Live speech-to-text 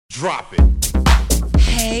Drop it.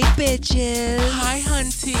 Hey, bitches. Hi,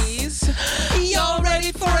 hunties. Y'all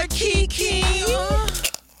ready for a kiki?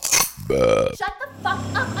 Shut the fuck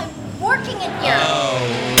up. I'm working in here.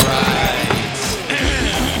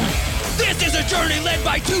 This is a journey led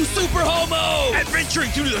by two super homos,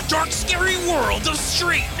 adventuring through the dark, scary world of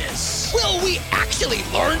straightness. Will we actually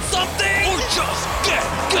learn something? Or just get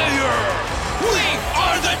gayer? We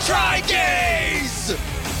are the Tri-Gays!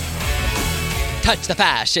 Touch the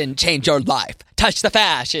fashion, change your life. Touch the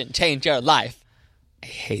fashion, change your life. I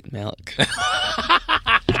hate milk.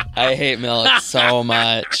 I hate milk so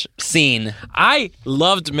much. Scene. I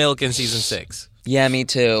loved Milk in season 6. Yeah, me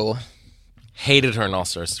too. Hated her in All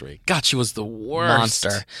Stars 3. God, she was the worst.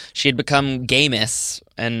 Monster. She had become gamous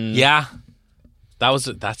and... Yeah. That's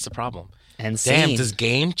the problem. And Damn, scene. does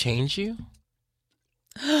game change you?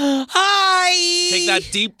 Hi! Take that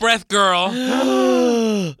deep breath, girl.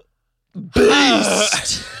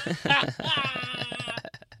 Beast!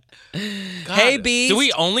 God, Hey, Beast. Do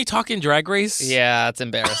we only talk in Drag Race? Yeah, it's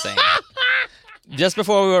embarrassing. Just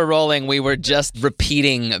before we were rolling, we were just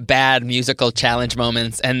repeating bad musical challenge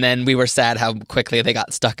moments, and then we were sad how quickly they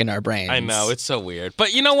got stuck in our brains. I know, it's so weird.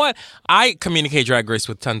 But you know what? I communicate Drag Race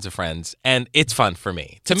with tons of friends, and it's fun for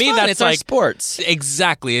me. To me, fun. that's it's like our sports.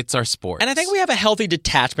 Exactly, it's our sport. And I think we have a healthy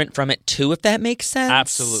detachment from it, too, if that makes sense.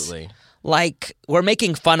 Absolutely. Like, we're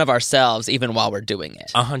making fun of ourselves even while we're doing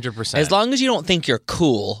it. 100%. As long as you don't think you're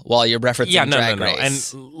cool while you're referencing Drag no.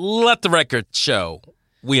 Race. And let the record show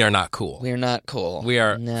we are not cool. We're not cool. We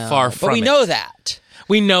are far from But we it. know that.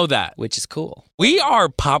 We know that. Which is cool. We are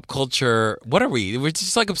pop culture. What are we? We're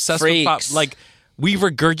just like obsessed with pop. Freaks. Like, we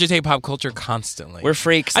regurgitate pop culture constantly. We're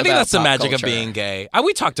freaks I think about that's the pop magic culture. of being gay.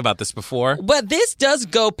 We talked about this before. But this does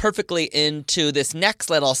go perfectly into this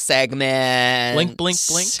next little segment. Blink, blink,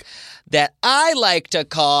 blink. That I like to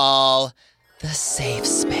call the safe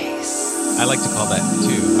space. I like to call that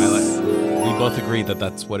too. We both agree that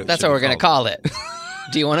that's what it That's should what be we're going to called. call it.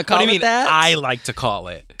 Do you want to call What do you it mean? that? I like to call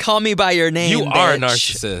it. Call me by your name, You are a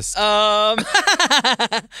bitch. narcissist.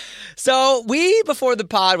 So before the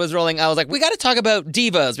pod was rolling, I was like, we got to talk about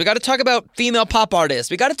divas. We got to talk about female pop artists.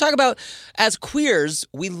 We got to talk about, as queers,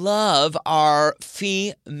 we love our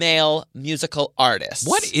female musical artists.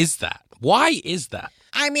 What is that? Why is that?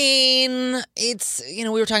 I mean, it's, we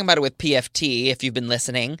were talking about it with PFT, if you've been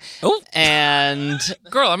listening. Oh. And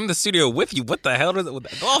Girl, I'm in the studio with you. What the hell is it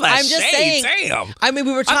with all that I'm just shade? saying. Damn. I mean,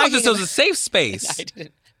 we were talking I thought this was a safe space. I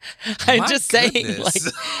didn't. I'm just saying,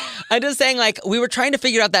 we were trying to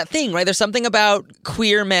figure out that thing, right? There's something about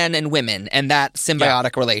queer men and women and that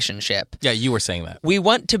symbiotic relationship. Yeah, you were saying that. We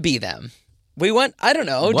want to be them. I don't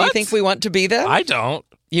know. Do you What? think we want to be them? I don't.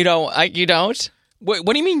 You don't? You don't? What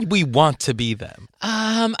do you mean we want to be them?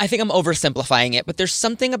 I think I'm oversimplifying it, but there's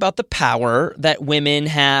something about the power that women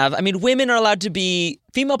have. I mean, women are allowed to be,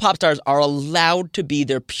 female pop stars are allowed to be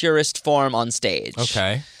their purest form on stage.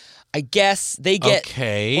 Okay. I guess they get,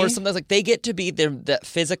 Okay. or sometimes like they get to be that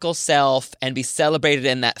physical self and be celebrated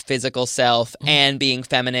in that physical self and being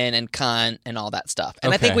feminine and cunt and all that stuff.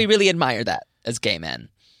 And I think Okay. we really admire that as gay men.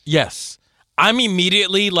 Yes. I'm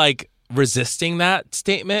immediately resisting that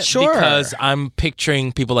statement Sure. because I'm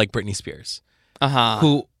picturing people like Britney Spears,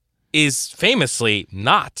 who is famously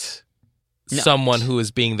not someone who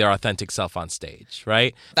is being their authentic self on stage,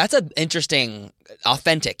 right? That's an interesting,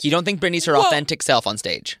 authentic. You don't think Britney's her authentic self on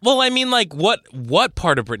stage? Well, I mean, what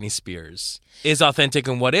part of Britney Spears is authentic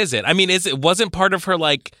and what is it? I mean, wasn't part of her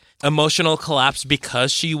emotional collapse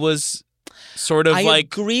because she was sort of I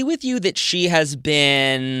agree with you that she has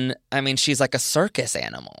been, she's like a circus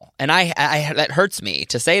animal. And I that hurts me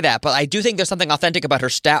to say that, but I do think there's something authentic about her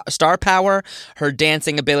star power, her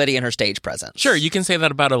dancing ability, and her stage presence. Sure, you can say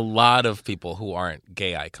that about a lot of people who aren't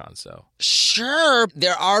gay icons, though. Sure,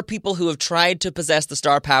 there are people who have tried to possess the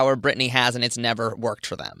star power Britney has, and it's never worked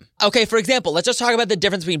for them. Okay, for example, let's just talk about the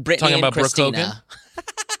difference between Britney Talking and about Brooke Christina.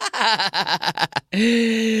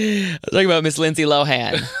 Talking about Miss Lindsay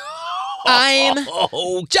Lohan. I'm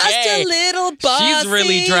just a little bossy. She's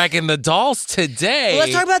really dragging the dolls today.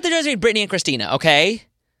 Let's talk about the difference between Britney and Christina, okay?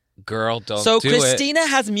 Girl, don't So do Christina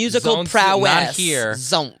has musical Don't- prowess. not here.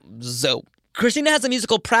 Christina has a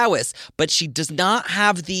musical prowess, but she does not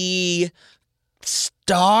have the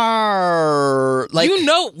star.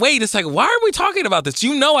 Wait a second. Why are we talking about this?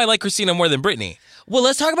 You know I like Christina more than Britney. Well,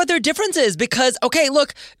 let's talk about their differences because, okay,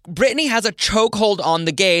 look, Britney has a chokehold on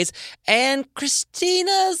the gays, and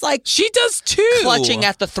Christina's She does too. clutching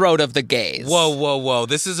at the throat of the gays. Whoa.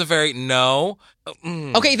 This is a very no.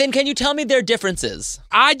 Okay, then can you tell me their differences?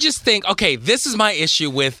 I just think, okay, this is my issue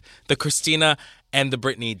with the Christina and the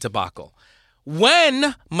Britney debacle.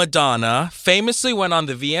 when Madonna famously went on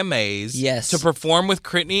the VMAs Yes. to perform with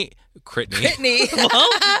Britney.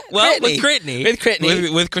 well, Britney. with Britney. With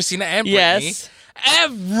Britney. With Christina and Britney. Yes.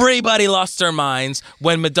 Everybody lost their minds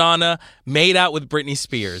when Madonna made out with Britney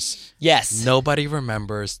Spears. Yes. Nobody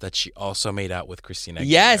remembers that she also made out with Christina.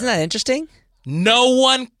 Yeah, Aguilera. isn't that interesting? No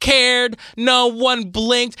one cared. No one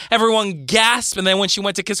blinked. Everyone gasped. And then when she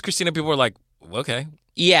went to kiss Christina, people were like, okay.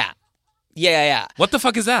 Yeah. What the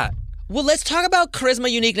fuck is that? Well, let's talk about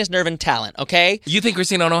charisma, uniqueness, nerve, and talent, okay? You think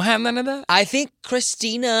Christina don't have none of that? I think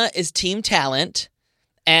Christina is team talent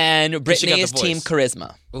and she got Britney the is team voice.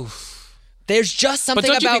 charisma. Oof. There's just something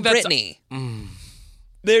don't you about think that's- Britney.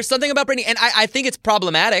 There's something about Britney, and I think it's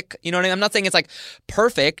problematic. You know what I mean? I'm not saying it's like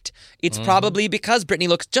perfect. It's probably because Britney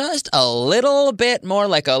looks just a little bit more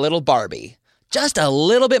like a little Barbie. Just a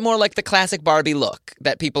little bit more like the classic Barbie look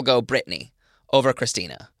that people go Britney over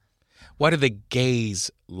Christina. Why do the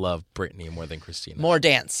gays love Britney more than Christina? More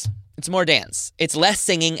dance. It's more dance. It's less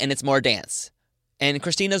singing and it's more dance. And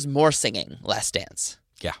Christina's more singing, less dance.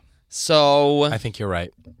 Yeah, So I think you're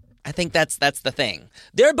right. I think that's the thing.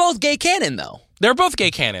 They're both gay canon, though. They're both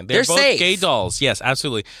gay canon. They're both safe. gay dolls. Yes,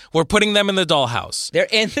 absolutely. We're putting them in the dollhouse. They're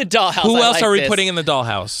in the dollhouse. Who I else like are we this. putting in the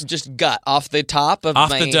dollhouse? Just gut off the top of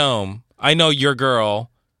Off my... the dome. I know your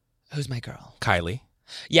girl, Who's my girl? Kylie.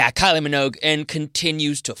 Yeah, Kylie Minogue, and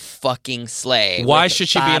continues to fucking slay. Why with should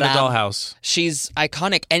she be in the Bada. dollhouse? She's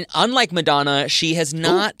iconic. And unlike Madonna, she has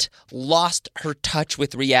not lost her touch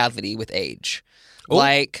with reality with age. Ooh.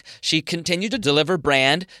 Like, she continued to deliver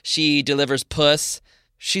brand. She delivers puss.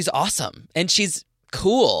 She's awesome. And she's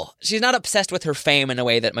cool. She's not obsessed with her fame in a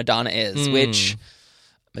way that Madonna is, which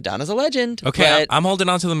Madonna's a legend. Okay, but I'm holding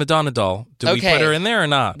on to the Madonna doll. Do we Okay. put her in there or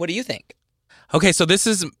not? what do you think? Okay, so this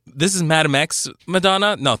is Madam X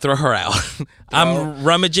Madonna. No, throw her out. I'm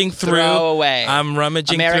rummaging through. Throw away. I'm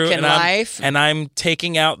rummaging American through. And Life. I'm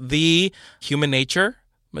taking out the Human Nature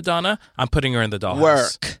Madonna. I'm putting her in the dollhouse.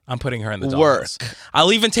 Work. I'm putting her in the Work. dollhouse.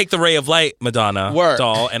 I'll even take the Ray of Light Madonna Work.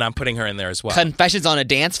 doll, and I'm putting her in there as well. Confessions on a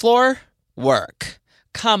Dance Floor? Work.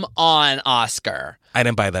 Come on, Oscar. I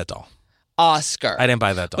didn't buy that doll. Oscar. I didn't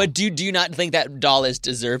buy that doll. But do you not think that doll is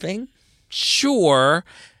deserving? Sure.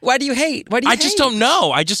 Why do you hate? Why do you I just don't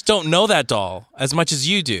know. I just don't know that doll as much as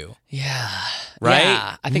you do. Yeah. Right?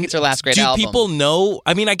 Yeah. I think it's her last great Do album. people know?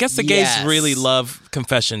 I mean, I guess the gays Yes. really love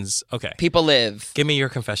Confessions. Okay. People live. Give me your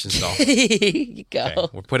Confessions doll. You go. Okay.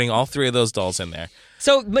 We're putting all three of those dolls in there.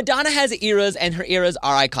 So Madonna has eras, and her eras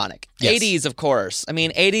are iconic. Yes. 80s, of course. I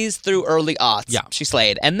mean, 80s through early aughts. Yeah. She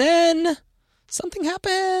slayed. And then something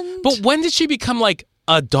happened. But when did she become like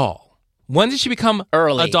a doll? When did she become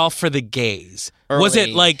Early. a doll for the gays? Was it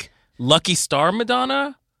Early. like Lucky Star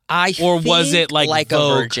Madonna? Or was it like a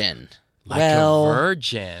Vogue? virgin? Like well, a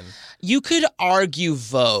virgin. you could argue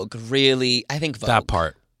Vogue, really. I think Vogue. That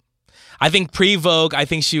part. I think pre-Vogue, I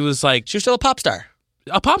think she was like She was still a pop star.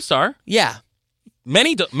 a pop star. Yeah.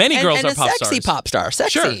 Many girls and are a pop sexy stars. pop star.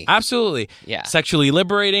 Sexy. Sure, absolutely. Yeah. Sexually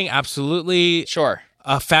liberating, absolutely. Sure.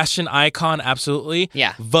 A fashion icon, absolutely.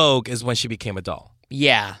 Yeah. Vogue is when she became a doll.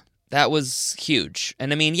 Yeah. That was huge.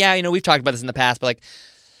 And I mean, yeah, we've talked about this in the past, but like,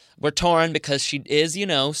 we're torn because she is,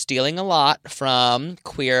 stealing a lot from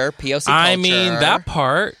queer POC culture. I mean, that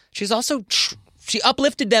part. She's also, she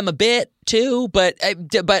uplifted them a bit too, but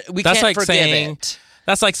we That's can't like forgive saying, it.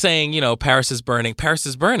 That's like saying, Paris is burning. Paris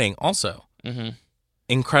is burning also. Mm-hmm.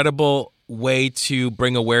 Incredible way to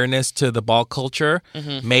bring awareness to the ball culture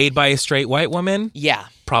made by a straight white woman. Yeah.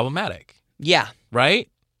 Problematic, Yeah. right?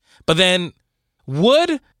 But then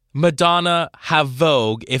would Madonna have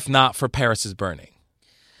Vogue if not for Paris is Burning?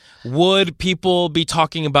 Would people be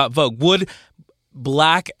talking about Vogue? Would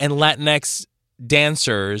Black and Latinx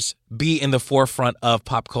dancers be in the forefront of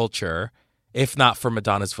pop culture if not for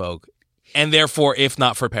Madonna's Vogue? And therefore, if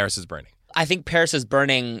not for Paris is Burning? I think Paris is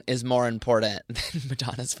Burning is more important than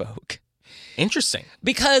Madonna's Vogue. Interesting.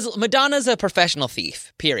 Because Madonna's a professional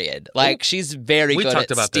thief, period. Like, she's very We good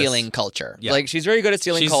talked at about this. stealing culture. Yeah. Like, she's very good at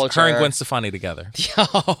stealing She's culture. her and Gwen Stefani together.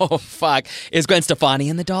 Oh, fuck. Is Gwen Stefani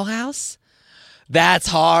in the dollhouse? That's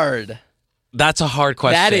hard. That's a hard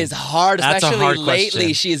question. That is hard, That's a especially hard lately.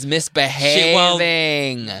 question. She's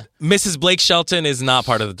misbehaving. Mrs. Blake Shelton is not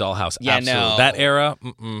part of the dollhouse. Yeah, Absolutely. no. That era,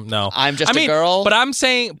 no. I'm Just a Girl, But I'm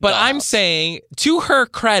saying, dollhouse. to her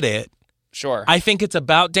credit, Sure. I think it's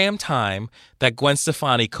about damn time that Gwen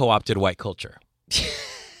Stefani co-opted white culture.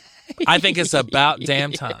 I think it's about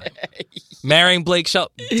damn time. Marrying Blake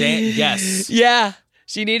Shelton, yes. Yeah.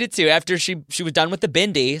 She needed to after she was done with the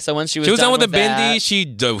bindi. So once she was done with the that,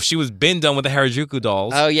 bindi. She was been done with the Harajuku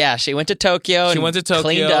dolls. Oh yeah, she went to Tokyo.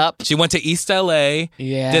 Cleaned up. She went to East LA.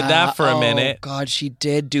 Yeah, did that for a minute. Oh God, she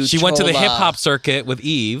did do. She went to the hip hop circuit with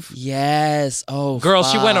Eve. Yes. Oh, girl,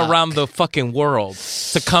 fuck. she went around the fucking world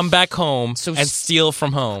to come back home and steal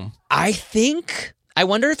from home. I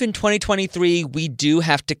wonder if in 2023 we do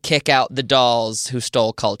have to kick out the dolls who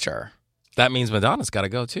stole culture. That means Madonna's got to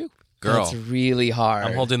go too. Girl, that's really hard.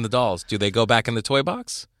 I'm holding the dolls. Do they go back in the toy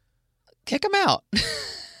box? Kick them out.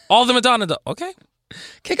 All the Madonna dolls. Okay.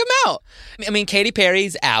 Kick them out. I mean, Katy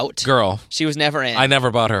Perry's out. Girl. She was never in. I never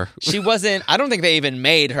bought her. She wasn't. I don't think they even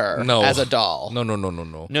made her as a doll.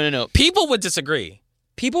 No. People would disagree.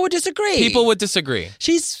 People would disagree.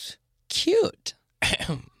 She's cute.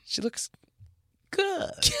 She looks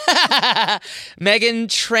good. Meghan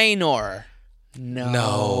Trainor.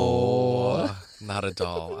 No. Not a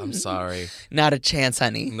doll. I'm sorry. Not a chance,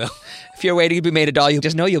 honey. No. If you're waiting to be made a doll, you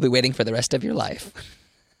just know you'll be waiting for the rest of your life.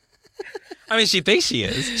 I mean, she thinks she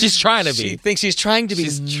is. She's trying to be. She thinks she's trying to be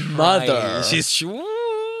mother. She's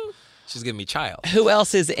giving me child. Who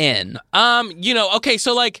else is in? Okay,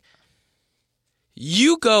 so like,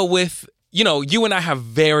 you go with, you and I have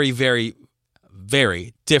very, very,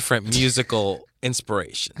 very different musical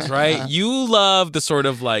inspirations, right? You love the sort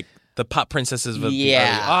of like the pop princesses of the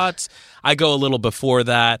early aughts. I go a little before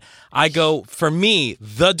that. For me,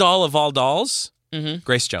 the doll of all dolls,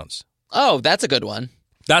 Grace Jones. Oh, that's a good one.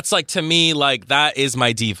 That's like, to me, like, that is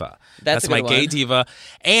my diva. That's my gay diva.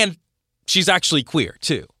 And she's actually queer,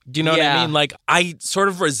 too. Do you know what I mean? Like, I sort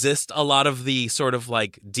of resist a lot of the sort of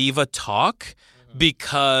like diva talk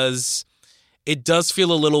because it does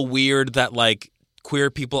feel a little weird that like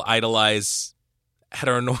queer people idolize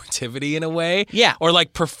heteronormativity in a way. Yeah. Or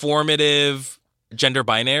like performative gender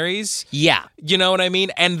binaries. Yeah. You know what I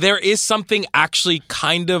mean? And there is something actually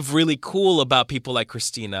kind of really cool about people like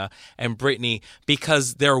Christina and Britney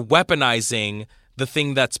because they're weaponizing the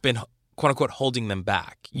thing that's been, quote unquote, holding them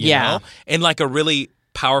back. You know? In like a really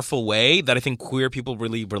powerful way that I think queer people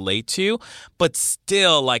really relate to. But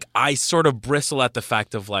still, like, I sort of bristle at the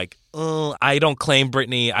fact of like, I don't claim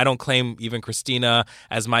Britney. I don't claim even Christina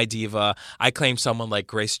as my diva. I claim someone like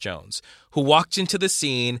Grace Jones, who walked into the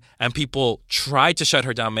scene and people tried to shut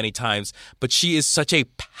her down many times, but she is such a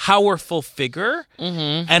powerful figure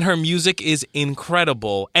and her music is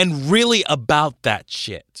incredible and really about that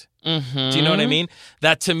shit. Do you know what I mean?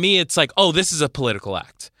 That to me, it's like, oh, this is a political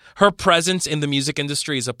act. Her presence in the music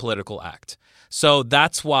industry is a political act. So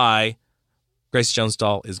that's why Grace Jones'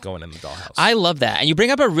 doll is going in the dollhouse. I love that. And you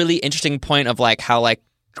bring up a really interesting point of like how, like,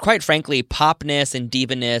 quite frankly, popness and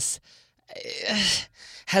divaness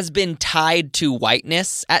has been tied to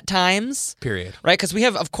whiteness at times. Period. Right? Because we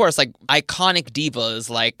have, of course, like iconic divas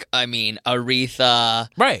like, I mean, Aretha.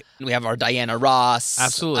 Right. We have our Diana Ross.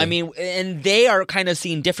 Absolutely. I mean, and they are kind of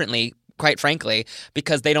seen differently, quite frankly,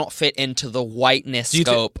 because they don't fit into the whiteness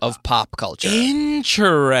scope of pop culture.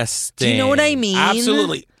 Interesting. Do you know what I mean?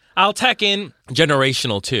 Absolutely. I'll tack in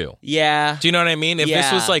generational too. Yeah. Do you know what I mean? If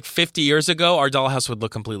this was like 50 years ago, our dollhouse would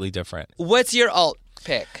look completely different. What's your alt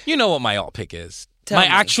pick? You know what my alt pick is. Tell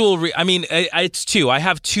me. It's two. I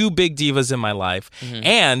have two big divas in my life.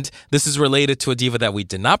 And this is related to a diva that we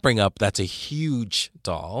did not bring up. That's a huge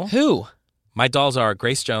doll. Who? My dolls are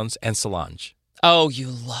Grace Jones and Solange. Oh, you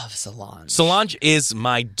love Solange. Solange is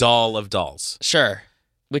my doll of dolls. Sure.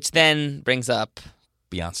 Which then brings up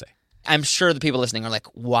Beyonce. I'm sure the people listening are like,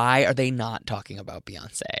 why are they not talking about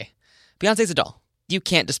Beyonce? Beyonce's a doll. You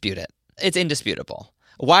can't dispute it. It's indisputable.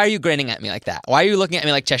 Why are you grinning at me like that? Why are you looking at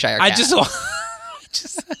me like Cheshire Cat? I just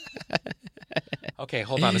Okay,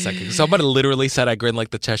 hold on a second. Somebody literally said I grin like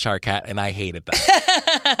the Cheshire Cat, and I hated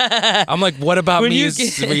that. I'm like, what about me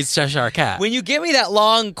reads Cheshire Cat? When you give me that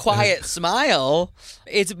long, quiet smile,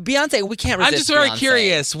 it's Beyonce. We can't resist I'm just very Beyonce.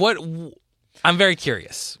 curious. I'm very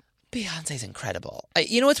curious. Beyonce's incredible.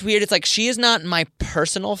 You know what's weird? It's like she is not my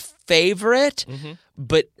personal favorite,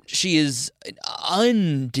 but she is an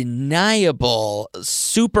undeniable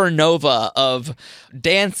supernova of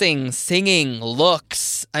dancing, singing,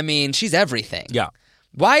 looks. I mean, she's everything. Yeah.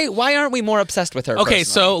 Why aren't we more obsessed with her? Okay, personally?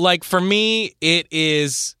 so like for me, it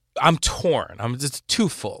is. I'm torn. I'm just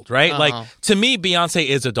twofold, right? Like to me, Beyonce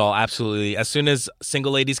is a doll. Absolutely. As soon as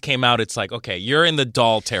Single Ladies came out, it's like, okay, you're in the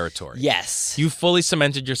doll territory. Yes. You fully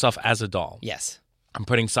cemented yourself as a doll. Yes. I'm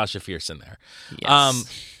putting Sasha Fierce in there.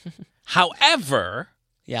 Yes. However,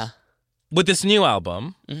 yeah, with this new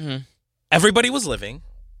album, Everybody Was Living,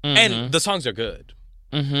 and the songs are good.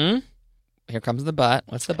 Here comes the butt.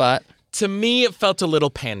 What's the butt? To me, it felt a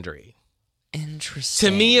little pandery. Interesting.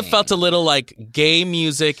 To me, it felt a little like gay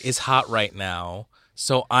music is hot right now,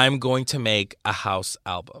 so I'm going to make a house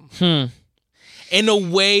album. In a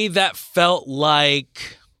way that felt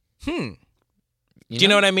like, do you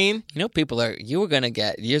know what I mean? You know, people are. You were gonna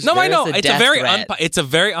get. No, I know. It's a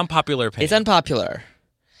very unpopular opinion. It's unpopular.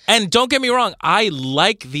 And don't get me wrong, I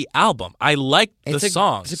like the album. I like the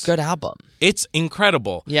songs. It's a good album. It's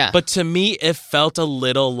incredible. Yeah. But to me, it felt a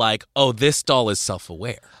little like, oh, this doll is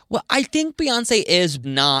self-aware. Well, I think Beyonce is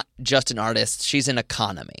not just an artist. She's an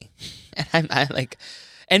economy. And I like...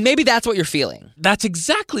 And maybe that's what you're feeling. That's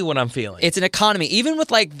exactly what I'm feeling. It's an economy. Even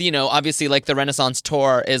with like, you know, obviously like the Renaissance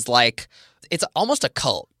tour is like, it's almost a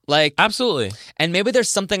cult. Like, absolutely. And maybe there's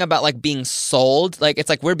something about like being sold. Like, it's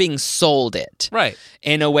like we're being sold it. Right.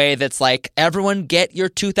 In a way that's like, everyone get your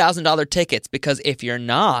 $2,000 tickets, because if you're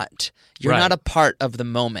not, you're not a part of the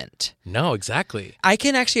moment. No, exactly. I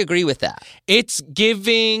can actually agree with that. It's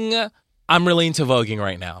giving, I'm really into voguing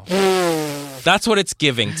right now. That's what it's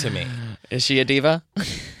giving to me. Is she a diva?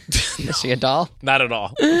 Is she a doll? Not at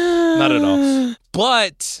all. Not at all.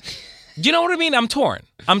 But, you know what I mean? I'm torn.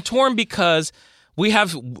 I'm torn because we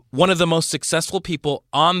have one of the most successful people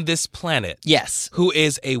on this planet. Yes. Who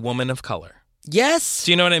is a woman of color. Yes.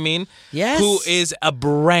 Do you know what I mean? Yes. Who is a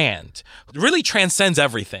brand. Really transcends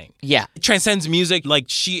everything. Yeah. Transcends music. Like,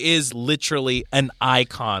 she is literally an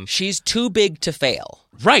icon. She's too big to fail.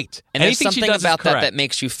 Right. And anything there's she something does about is correct. that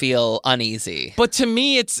makes you feel uneasy. But to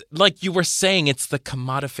me, it's like you were saying, it's the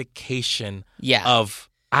commodification of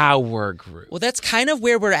our group. Well, that's kind of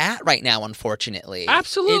where we're at right now, unfortunately.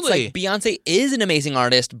 Absolutely. It's like Beyonce is an amazing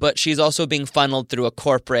artist, but she's also being funneled through a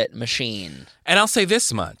corporate machine. And I'll say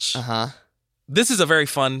this much. This is a very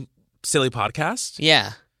fun, silly podcast.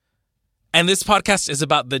 Yeah. And this podcast is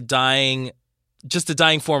about the dying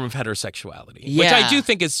form of heterosexuality, Yeah. which I do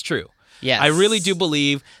think is true. Yes. I really do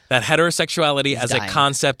believe that heterosexuality as dying. a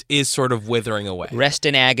concept is sort of withering away. Rest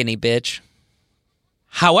in agony, bitch.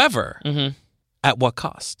 However, at what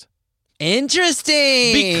cost?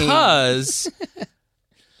 Interesting. Because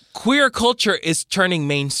queer culture is turning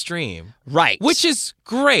mainstream. Right. Which is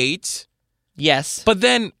great. Yes. But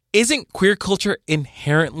then isn't queer culture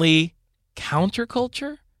inherently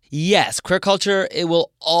counterculture? Yes, queer culture, it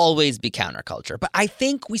will always be counterculture. But I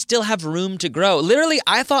think we still have room to grow. Literally,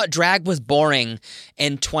 I thought drag was boring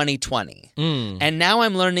in 2020. And now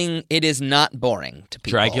I'm learning it is not boring to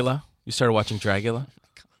people. Dragula? You started watching Dragula?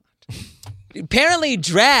 Apparently,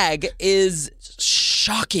 drag is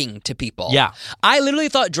shocking to people. Yeah. I literally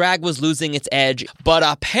thought drag was losing its edge, but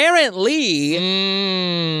apparently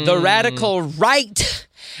the radical right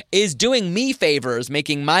is doing me favors,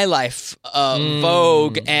 making my life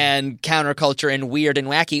vogue and counterculture and weird and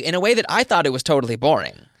wacky in a way that I thought it was totally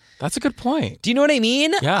boring. That's a good point. Do you know what I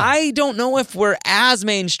mean? Yeah. I don't know if we're as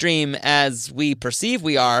mainstream as we perceive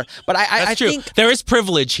we are, but I true. think there is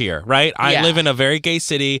privilege here, right? I Yeah. live in a very gay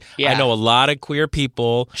city. Yeah. I know a lot of queer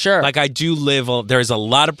people. Sure. Like, I do live, there's a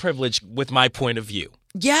lot of privilege with my point of view.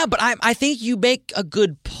 yeah, but I think you make a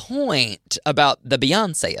good point about the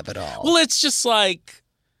Beyonce of it all. Well, it's just like,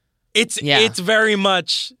 it's Yeah. very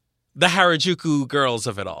much the Harajuku girls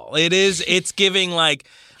of it all. It's giving like,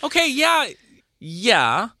 okay,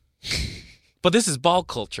 yeah, but this is ball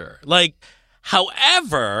culture. Like,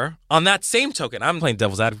 however, on that same token, I'm playing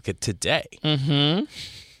devil's advocate today.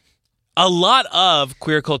 A lot of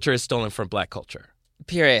queer culture is stolen from black culture.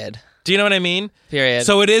 Period. Do you know what I mean? Period.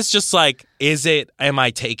 So it is just like, am I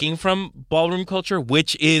taking from ballroom culture,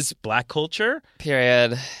 which is black culture,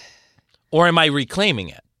 Period. or am I reclaiming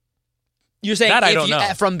it? You're saying That I if don't you-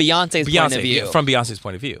 know. From Beyonce's point of view. From Beyonce's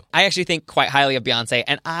point of view. I actually think quite highly of Beyonce,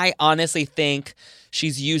 and I honestly think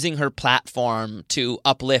she's using her platform to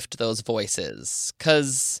uplift those voices.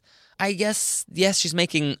 Because I guess, yes, she's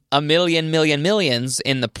making a millions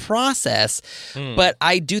in the process, but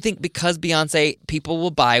I do think because Beyonce, people will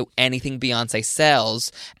buy anything Beyonce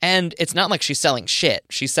sells, and it's not like she's selling shit.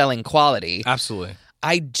 She's selling quality. Absolutely.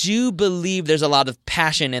 I do believe there's a lot of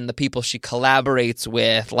passion in the people she collaborates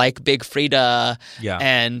with, like Big Frida, Yeah.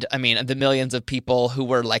 and I mean the millions of people who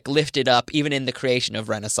were like lifted up even in the creation of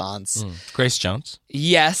Renaissance. Grace Jones.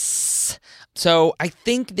 Yes. So I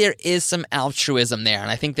think there is some altruism there, and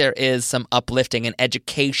I think there is some uplifting and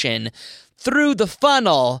education through the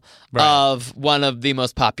funnel of one of the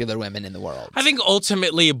most popular women in the world. I think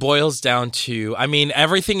ultimately it boils down to, I mean,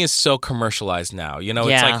 everything is so commercialized now. You know,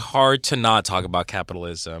 it's Yeah. like hard to not talk about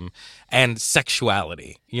capitalism and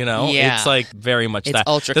sexuality. You know, Yeah. it's like very much It's that.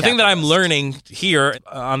 ultra The thing that I'm capitalist. learning here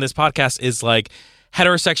on this podcast is like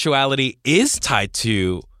heterosexuality is tied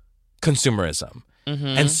to consumerism,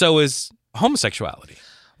 and so is homosexuality.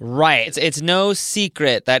 Right. It's no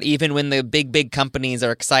secret that even when the big companies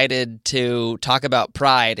are excited to talk about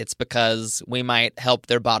pride, it's because we might help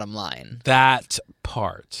their bottom line. That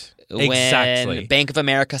part. Exactly. When Bank of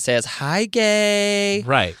America says, "Hi, gay."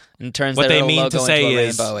 Right. And turns what their they little mean logo to say into a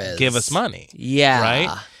is, rainbow give us money. Yeah.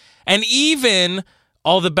 Right? And even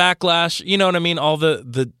all the backlash, you know what I mean? All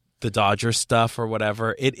the Dodger stuff or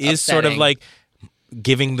whatever. It is sort of like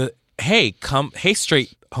giving the, hey,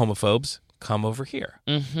 straight homophobes, come over here.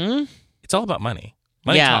 Mm-hmm. It's all about money.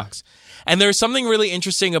 Money talks. And there's something really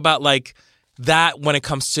interesting about like that when it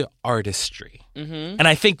comes to artistry. Mm-hmm. And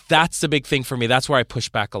I think that's the big thing for me. That's where I push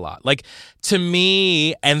back a lot. Like, to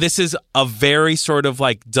me, and this is a very sort of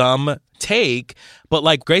like dumb take, but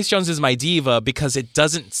like Grace Jones is my diva because it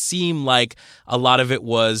doesn't seem like a lot of it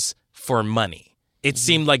was for money. It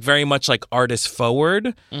seemed like very much like artist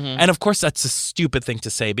forward. And of course, that's a stupid thing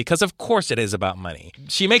to say because of course it is about money.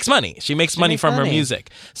 She makes money. She makes money from her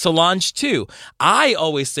music. Solange too. I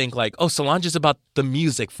always think like, oh, Solange is about the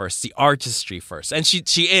music first, the artistry first. And she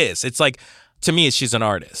is. It's like, to me, she's an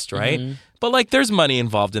artist, right? But like there's money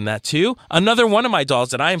involved in that too. Another one of my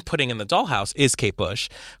dolls that I am putting in the dollhouse is Kate Bush,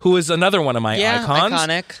 who is another one of my icons.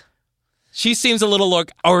 Iconic. She seems a little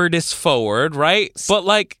like artist forward, right? But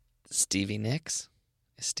like Stevie Nicks.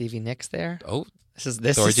 Is Stevie Nicks there? Oh, this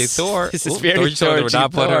Thorgy is Thor. This is Ooh, very Thorgy Thor would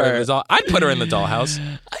not put her in Thor. the doll. I'd put her in the dollhouse.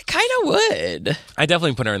 I kind of would. I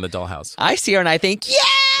definitely put her in the dollhouse. I see her and I think,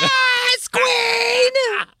 yes, Queen!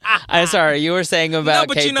 I'm sorry, you were saying about No,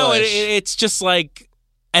 but Kate you know, Bush. it's just like,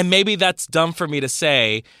 and maybe that's dumb for me to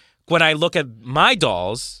say when I look at my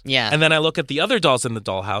dolls, and then I look at the other dolls in the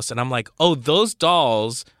dollhouse, and I'm like, oh, those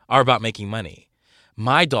dolls are about making money.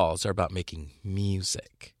 My dolls are about making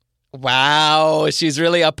music. Wow, she's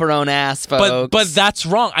really up her own ass, folks. But that's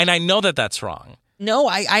wrong, and I know that that's wrong. No,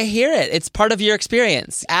 I hear it. It's part of your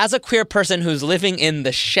experience. As a queer person who's living in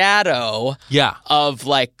the shadow of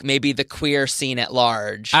like maybe the queer scene at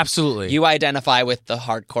large. Absolutely. You identify with the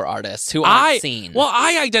hardcore artists who aren't seen. Well,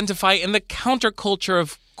 I identify in the counterculture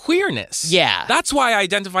of queerness. Yeah. That's why I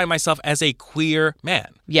identify myself as a queer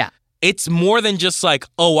man. Yeah. It's more than just like,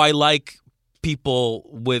 oh, I like people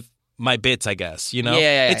with my bits, I guess, you know?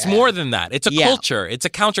 It's more than that. It's a culture. It's a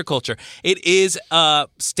counterculture. It is a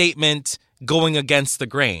statement going against the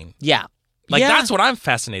grain. Yeah. Like, that's what I'm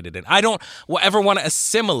fascinated in. I don't ever want to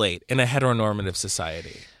assimilate in a heteronormative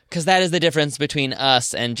society. Because that is the difference between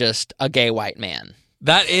us and just a gay white man.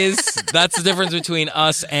 That's the difference between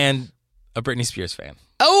us and a Britney Spears fan.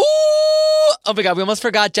 Oh my God, we almost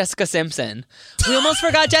forgot Jessica Simpson. We almost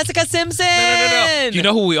forgot Jessica Simpson. No. You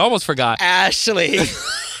know who we almost forgot? Ashley. Who?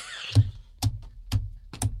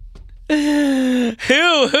 I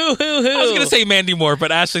was going to say Mandy Moore,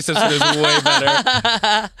 but Ashley Simpson is way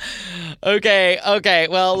better. Okay.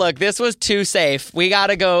 Well, look, this was too safe. We got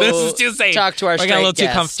to go. This is too safe. Talk to our We straight got a little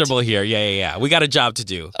guest. too comfortable here. Yeah. We got a job to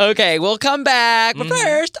do. Okay, we'll come back. But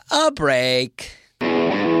first, a break.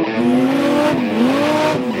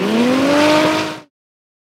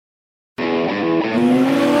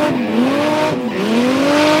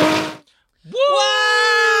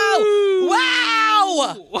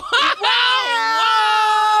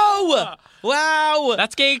 Wow!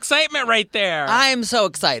 That's gay excitement right there. I'm so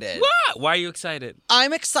excited. What? Why are you excited?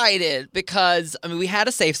 I'm excited because, we had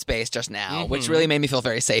a safe space just now, which really made me feel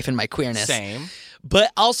very safe in my queerness. Same.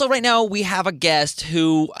 But also right now we have a guest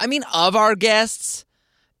who, of our guests,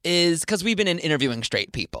 is because we've been interviewing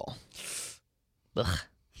straight people. Ugh.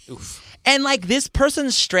 Oof. And this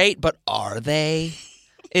person's straight, but are they?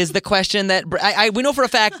 Is the question that we know for a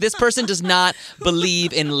fact this person does not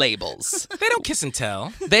believe in labels. They don't kiss and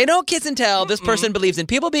tell. They don't kiss and tell. This person believes in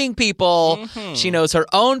people being people. She knows her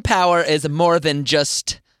own power is more than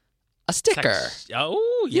just a sticker.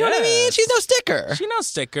 Oh, yeah. You know what I mean? She's no sticker. She's no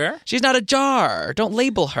sticker. She's not a jar. Don't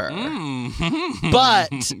label her.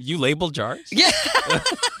 But you label jars? Yeah.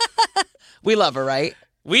 We love her, right?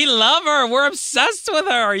 We love her. We're obsessed with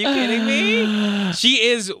her. Are you kidding me? She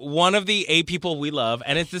is one of the 8 people we love,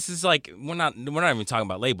 and this is we're not even talking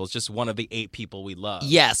about labels. Just one of the 8 people we love.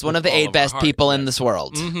 Yes, one of the 8 best people in this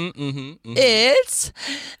world. It's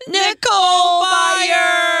Nicole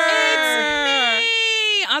Byer. It's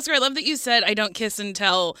me, Oscar. I love that you said I don't kiss and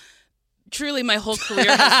tell. Truly, my whole career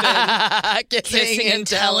has been kissing and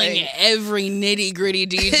telling every nitty gritty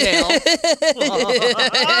detail.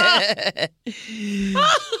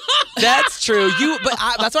 That's true.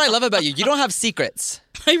 That's what I love about you. You don't have secrets.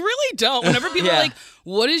 I really don't. Whenever people are like,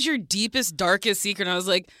 "What is your deepest, darkest secret?" And I was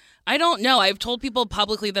like, I don't know. I've told people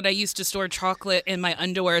publicly that I used to store chocolate in my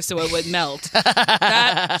underwear so it would melt.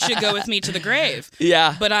 That should go with me to the grave.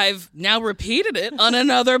 Yeah. But I've now repeated it on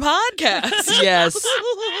another podcast. Yes.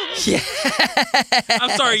 I'm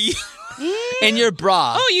sorry. In your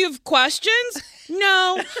bra. Oh, you have questions?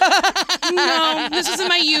 No. No. This was in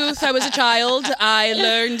my youth. I was a child. I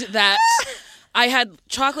learned that I had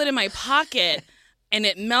chocolate in my pocket and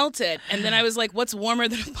it melted. And then I was like, what's warmer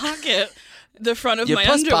than a pocket? The front of Your my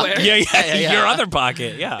puss underwear. pocket. Yeah. Your other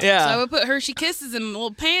pocket. Yeah. Yeah. So I would put Hershey Kisses in my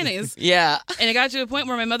little panties. Yeah. And it got to a point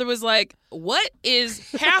where my mother was like, what is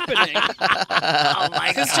happening? Oh my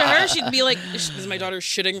Because to her, she'd be like, is my daughter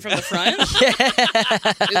shitting from the front?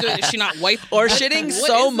 Is she not white? Or shitting What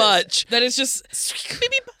so is this? much. That it's just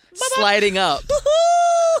beep, beep, Sliding up.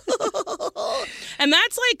 And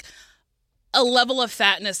that's like a level of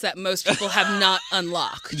fatness that most people have not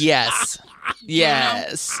unlocked. Yes.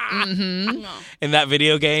 Yes. Mm-hmm. No. In that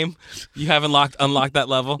video game, you haven't unlocked that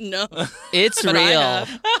level? No. It's But real.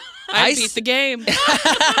 I beat the game.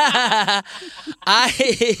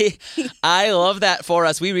 I love that for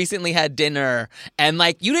us. We recently had dinner, and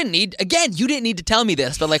like you didn't need to tell me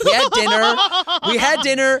this, but like we had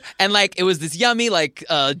dinner, and like it was this yummy like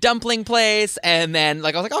dumpling place, and then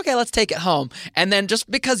like I was like, okay, let's take it home, and then just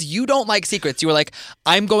because you don't like secrets, you were like,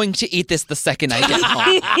 I'm going to eat this the second I get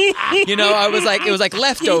home. You know, it was like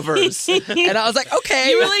leftovers, and I was like, okay.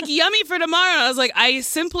 You were like, yummy for tomorrow. And I was like, I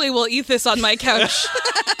simply will eat this on my couch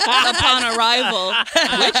upon arrival,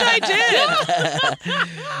 which I did.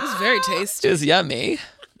 It was very tasty. It was yummy.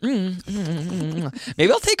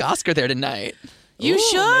 Maybe I'll take Oscar there tonight. You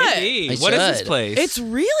should. Maybe. I What is this should. place? It's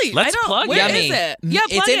really. Let's I don't. plug Where it. is Yummy. it? Yeah,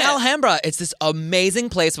 plug It's in it. Alhambra. It's this amazing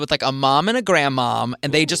place with like a mom and a grandmom,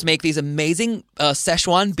 and they just make these amazing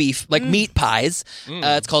Szechuan beef, like meat pies.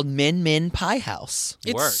 It's called Min Min Pie House.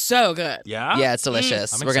 It's Work. so good. Yeah? Yeah, it's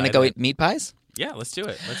delicious. I'm We're gonna go excited. eat meat pies. Yeah, let's do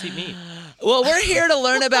it. Let's eat meat. Well, we're here to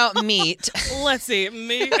learn about meat, Let's see.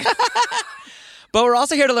 Me. but we're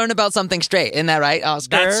also here to learn about something straight. Isn't that right,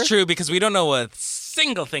 Oscar? That's true, because we don't know a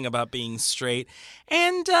single thing about being straight.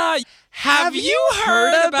 And have you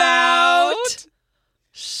heard about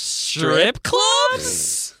strip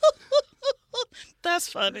clubs? That's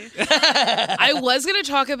funny. I was going to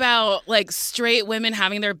talk about like straight women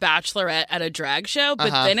having their bachelorette at a drag show,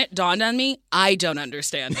 but then it dawned on me, I don't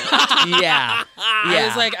understand it. Yeah. I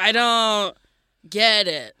was like, I don't get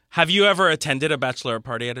it. Have you ever attended a bachelorette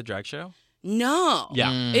party at a drag show? No.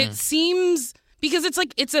 Yeah. It seems because it's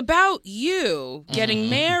like it's about you getting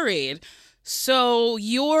married. So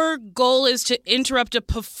your goal is to interrupt a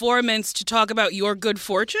performance to talk about your good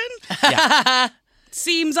fortune? Yeah.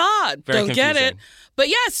 Seems odd. Very Don't get it. confusing. But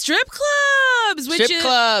yeah, strip clubs, which Strip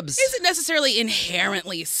clubs. isn't necessarily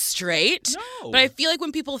inherently straight. No. But I feel like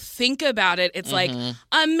when people think about it, it's like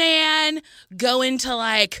a man going to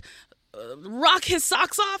like rock his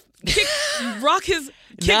socks off, kick his rocks.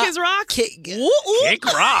 Kick Kick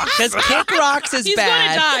rocks. Because kick rocks is He's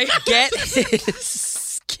bad. gonna die. Get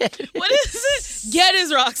his What is it? Get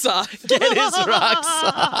his rocks off.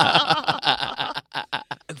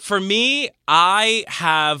 For me, I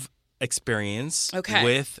have experience Okay.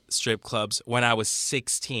 with strip clubs. When I was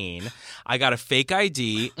 16, I got a fake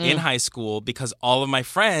ID in high school because all of my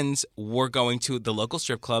friends were going to the local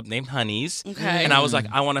strip club named Honey's. Okay. And I was like,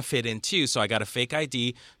 I want to fit in too. So I got a fake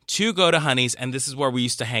ID to go to Honey's, and this is where we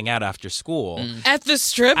used to hang out after school. At the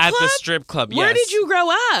strip club? At the strip club, Where yes. did you grow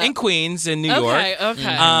up? In Queens, in New Okay, York.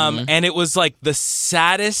 okay. And it was like the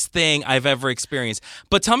saddest thing I've ever experienced.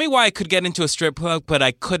 But tell me why I could get into a strip club, but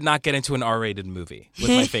I could not get into an R-rated movie with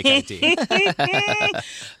my fake ID.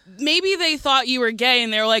 Maybe they thought you were gay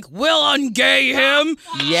and they were like, we'll ungay him.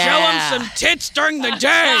 Yeah. Show him some tits during the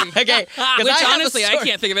day. Okay. 'cause Which I have a honestly, I story.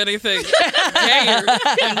 can't think of anything gayer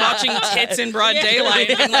than watching tits in broad daylight.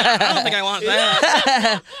 And being like, I don't think I want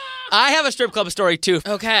that. I have a strip club story too.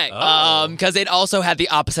 Okay. Because it also had the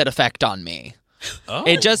opposite effect on me. Oh.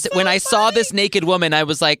 It just when I saw this naked woman, I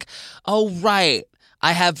was like, "Oh right,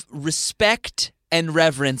 I have respect and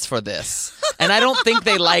reverence for this," and I don't think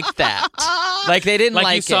they liked that. Like they didn't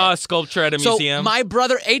Like you it. saw a sculpture at a So museum? my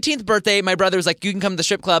brother, 18th birthday, my brother was like, "You can come to the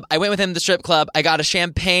strip club." I went with him to the strip club. I got a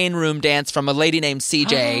champagne room dance from a lady named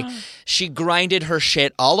CJ. She grinded her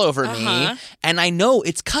shit all over me, and I know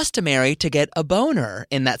it's customary to get a boner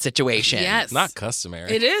in that situation. Yes. Not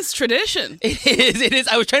customary. It is tradition. It is.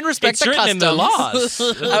 I was trying to respect It's the written customs. in the laws.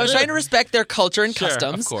 I was trying to respect their culture and Sure, of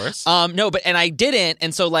customs. course. No, but I didn't,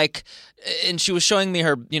 and so like, and she was showing me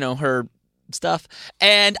her, her stuff,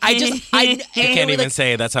 and I just, I can't even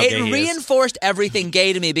say that's how it gay he is. reinforced everything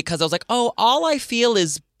gay to me because I was like, oh, all I feel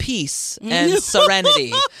is peace and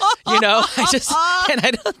serenity. I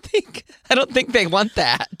I don't think they want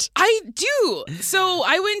that. I do. So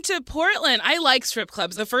I went to Portland. I like strip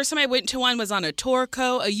clubs. The first time I went to one was on a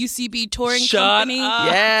Tourco, a UCB touring company.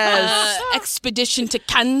 Yes. Expedition to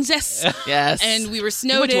Kansas. Yes. And we were You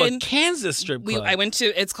snowed went to in. a Kansas strip club. I went to,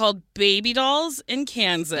 it's called Baby Dolls in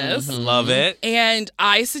Kansas. Love it. And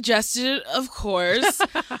I suggested it, of course.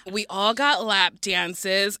 We all got lap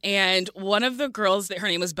dances, and one of the girls, her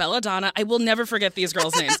name was Belladonna. I will never forget these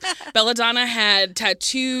girls' names. Belladonna had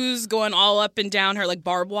tattoos going all up and down her, like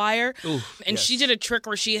barbed wire. And she did a trick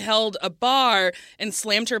where she held a bar and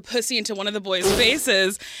slammed her pussy into one of the boys'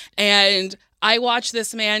 faces. And I watched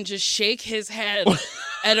this man just shake his head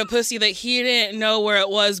at a pussy that he didn't know where it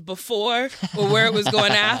was before or where it was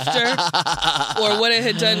going after or what it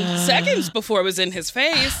had done seconds before it was in his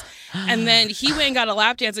face. And then he went and got a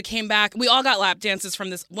lap dance and came back. We all got lap dances from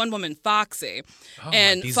this one woman, Foxy.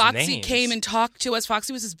 And these Foxy names. came and talked to us.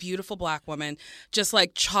 Foxy was this beautiful black woman, just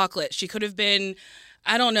like chocolate. She could have been,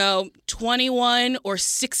 I don't know, 21 or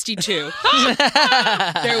 62.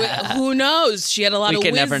 Who knows? She had a lot of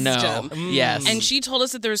wisdom. We can never know. Yes. And she told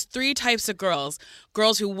us that there's 3 types of girls.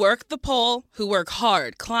 Girls who work the pole, who work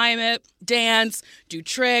hard, climb it, dance, do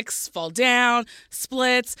tricks, fall down,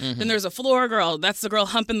 splits. Then there's a floor girl. That's the girl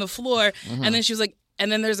humping the floor. And then she was like, and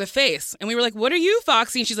then there's a face. And we were like, what are you,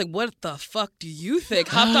 Foxy? And she's like, what the fuck do you think?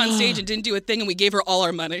 Hopped on stage and didn't do a thing, and we gave her all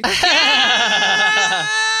our money.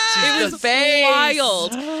 It was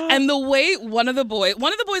wild. And the way one of the boys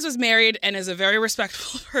was married and is a very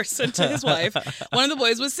respectful person to his wife. One of the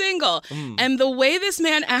boys was single. And the way this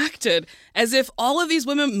man acted as if all of these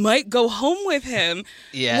women might go home with him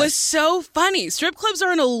was so funny. Strip clubs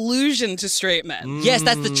are an illusion to straight men. Yes,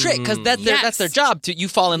 that's the trick, because that's their job. You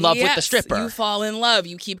fall in love with the stripper. You fall in love.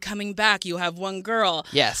 You keep coming back. You have one girl.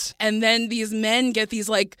 Yes. And then these men get these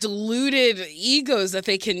like deluded egos that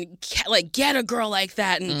they can like get a girl like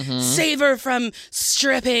that and save her from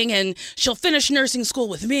stripping, and she'll finish nursing school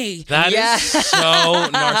with me. That is so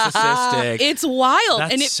narcissistic. It's wild.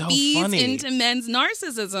 That's and it so feeds funny. into men's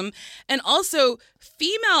narcissism. And also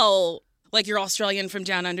female, like your Australian from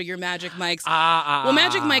Down Under, your Magic Mikes. Well,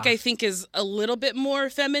 Magic Mike, I think, is a little bit more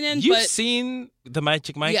feminine. You've but seen the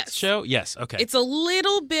Magic Mike show? Yes. Okay. it's a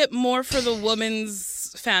little bit more for the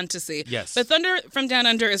woman's fantasy. Yes. But Thunder from Down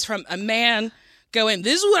Under is from a man going,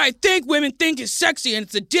 this is what I think women think is sexy, and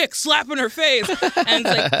it's a dick slapping her face. And it's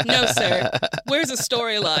like, no, sir. Where's the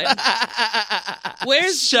storyline?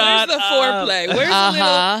 Where's the foreplay? Where's the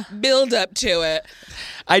little build up to it?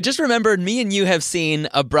 I just remembered me and you have seen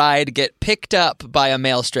a bride get picked up by a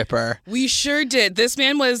male stripper. We sure did. This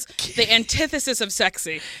man was the antithesis of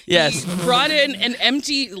sexy. Yes. He brought in an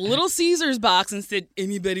empty Little Caesars box and said,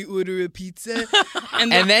 anybody order a pizza?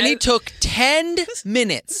 And then he took 10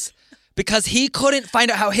 minutes because he couldn't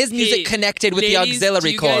find out how his music connected with the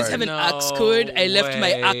auxiliary cord. Do you guys have an aux cord? I left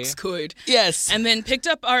my aux cord. Yes. And then picked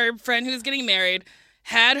up our friend who was getting married,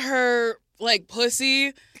 had her like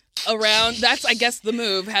pussy around, that's I guess the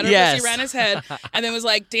move, had her pussy around his head, and then was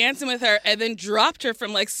like dancing with her, and then dropped her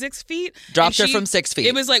from like 6 feet. Dropped her from 6 feet.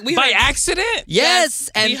 It was like we by heard, accident?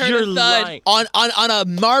 Yes. we And heard you're a thud. lying. on a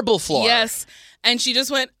marble floor. Yes. And she just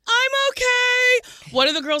went, I'm okay. One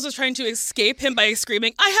of the girls was trying to escape him by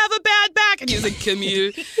screaming, I have a bad back. And he was like, come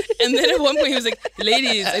here. And then at one point he was like,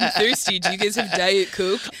 ladies, I'm thirsty. Do you guys have Diet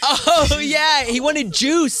Coke? Oh yeah, he wanted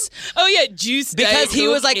juice Oh yeah, juice, because Diet he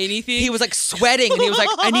Coke, was like anything. he was like sweating and he was like,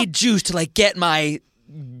 I need juice to like get my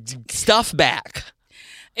stuff back.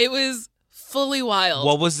 It was fully wild.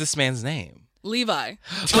 What was this man's name? Levi.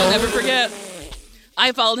 I'll never forget.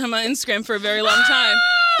 I followed him on Instagram for a very long time.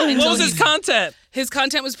 What was his content? His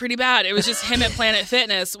content was pretty bad. It was just him at Planet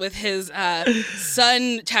Fitness with his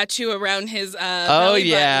sun tattoo around his belly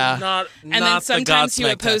button. Not And then sometimes he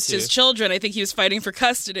would post his children. I think he was fighting for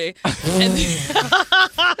custody. And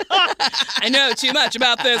I know too much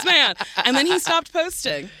about this man. And then he stopped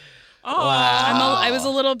posting. Oh, I was a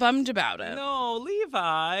little bummed about it. no,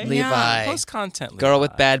 Levi. Levi. Post content, Levi. Girl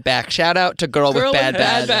with bad back. Shout out to girl with bad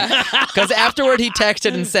back. Because afterward he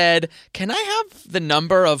texted and said, can I have the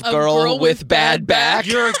number of girl with bad back?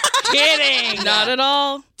 You're kidding. Not at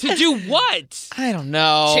all. To do what? I don't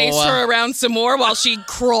know. Chased her around some more while she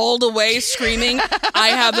crawled away screaming, I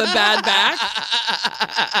have a bad back.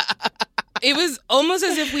 It was almost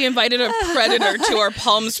as if we invited a predator to our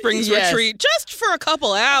Palm Springs retreat just for a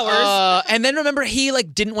couple hours. And then remember, he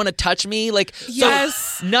like didn't want to touch me. Like, yes,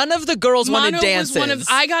 so none of the girls wanted dances.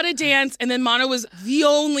 I got a dance, and then Mono was the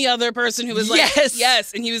only other person who was like,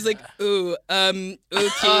 yes, and he was like, ooh,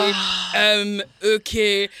 okay,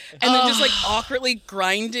 okay, and then just like awkwardly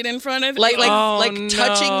grinded in front of like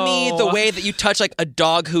touching me the way that you touch like a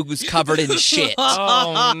dog who's covered in shit.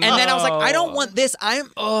 And then I was like, I don't want this.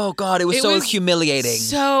 Oh God, it was so humiliating.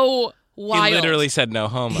 So wild. He literally said no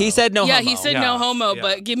homo. He said no homo. Yeah, he said no homo,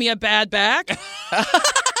 but give me a bad back.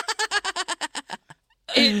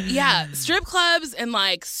 Strip clubs and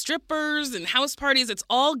like strippers and house parties, it's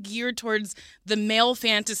all geared towards the male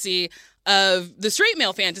fantasy of the straight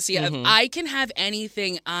male fantasy of I can have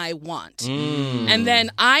anything I want. And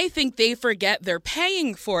then I think they forget they're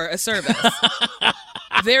paying for a service.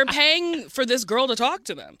 They're paying for this girl to talk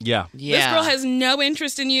to them. Yeah. This girl has no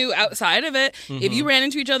interest in you outside of it. If you ran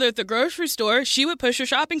into each other at the grocery store, she would push your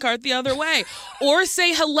shopping cart the other way. Or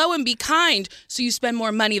say hello and be kind so you spend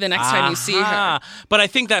more money the next time you see her. But I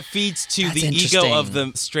think that feeds to the ego of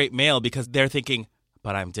the straight male because they're thinking,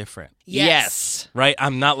 but I'm different. Yes. Right?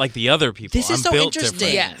 I'm not like the other people. This is I'm so built interesting.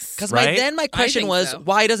 different. Yes. Because my question was,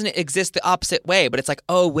 why doesn't it exist the opposite way? But it's like,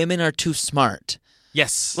 oh, women are too smart.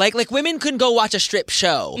 Yes. Like women couldn't go watch a strip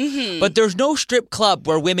show, but there's no strip club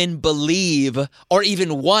where women believe or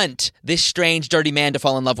even want this strange, dirty man to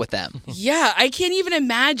fall in love with them. Yeah, I can't even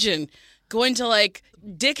imagine going to like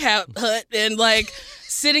Dick Hut and like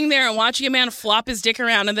sitting there and watching a man flop his dick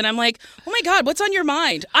around, and then I'm like, oh my God, what's on your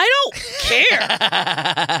mind? I don't care.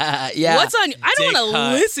 What's on? I don't want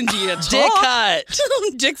to listen to you talk. Dick Hut.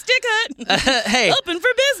 Dick's Dick Hut. Hey, open for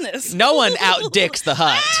business. No one out dicks the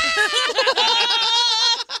hut.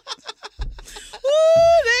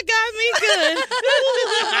 Ooh, that got me good.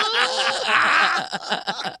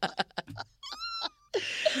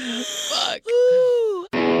 Fuck. Ooh.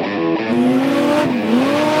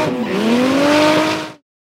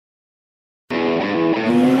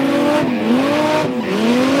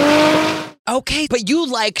 Okay, but you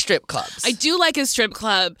like strip clubs. I do like a strip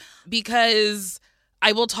club because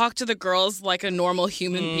I will talk to the girls like a normal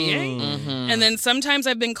human being. And then sometimes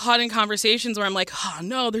I've been caught in conversations where I'm like, oh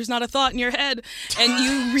no, there's not a thought in your head. And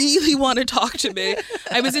you really want to talk to me.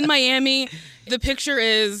 I was in Miami. The picture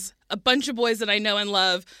is a bunch of boys that I know and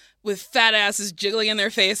love with fat asses jiggling in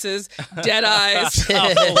their faces, dead eyes,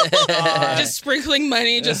 just sprinkling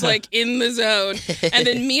money, just like in the zone. And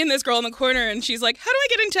then me and this girl in the corner, and she's like, how do I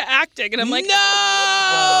get into acting? And I'm like, no!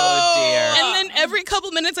 Oh, dear. And then every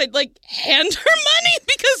couple minutes, I'd like hand her money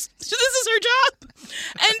because this is her job.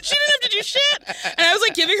 And she didn't have to do shit. And I was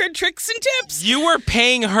like giving her tricks and tips. You were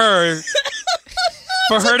paying her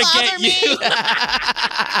for her to get you.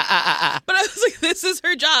 But I was like, this is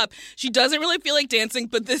her job. She doesn't really feel like dancing,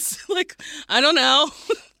 but this, like, I don't know.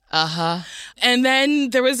 And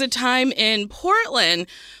then there was a time in Portland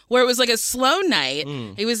where it was like a slow night.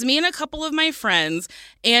 It was me and a couple of my friends,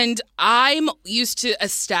 and I'm used to a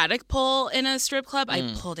static pole in a strip club.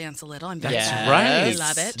 I pole dance a little. I'm very That's good. right. I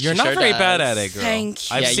love it. You're not very bad at it, girl.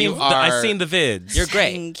 Thank you. I've seen the vids. You're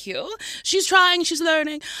great. Thank you. She's trying. She's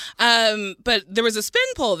learning. But there was a spin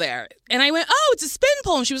pole there. And I went, oh, it's a spin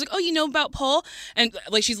pole. And she was like, oh, you know about pole? And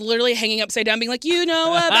like she's literally hanging upside down being like, you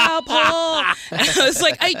know about pole? And I was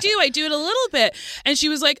like, I do it a little bit. And she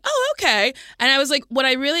was like, oh, okay. And I was like, what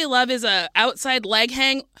I really love is a outside leg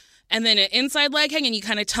hang and then an inside leg hang, and you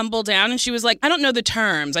kind of tumble down. And she was like, I don't know the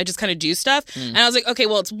terms. I just kind of do stuff. And I was like, okay,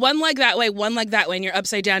 well, it's one leg that way, and you're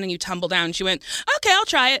upside down and you tumble down. And she went, okay, I'll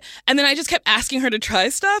try it. And then I just kept asking her to try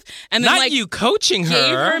stuff. And then, Not like, you coaching her.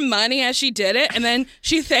 Gave her money as she did it. And then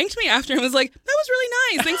she thanked me after and was like, that was really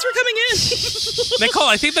nice. Thanks for coming in. Nicole,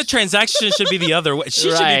 I think the transaction should be the other way. She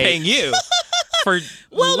should be paying you for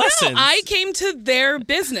lessons. No, I came to their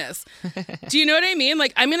business. Do you know what I mean?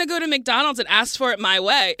 Like, I'm going to go to McDonald's and ask for it my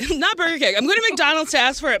way. Not Burger King. I'm going to McDonald's to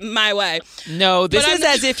ask for it my way. No, this is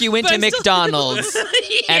as if you went to McDonald's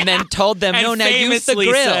and then told them, no, now use the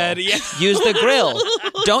grill. Use the grill.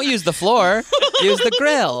 Don't use the floor. Use the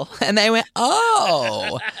grill. And they went,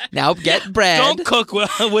 oh, now get bread. Don't cook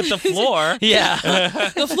with the floor. Yeah.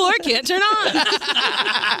 The floor can't turn on.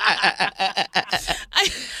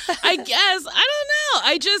 I guess. I don't know.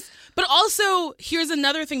 But also, here's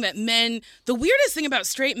another thing that men, the weirdest thing about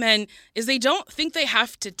straight men is they don't think they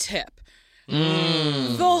have to tip.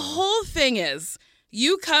 The whole thing is,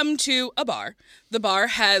 you come to a bar. The bar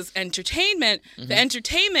has entertainment. The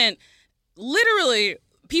entertainment, literally,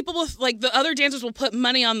 people with, like, the other dancers will put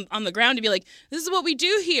money on the ground to be like, this is what we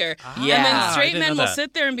do here. And then straight men will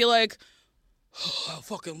sit there and be like, I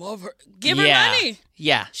fucking love her. Give her Yeah. money.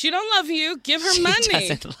 Yeah. She don't love you. Give her She money.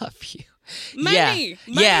 doesn't love you. Money. Yeah.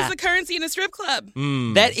 Money Yeah. is the currency in a strip club.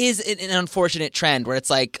 That is an unfortunate trend where it's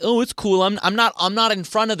like, oh, it's cool. I'm not in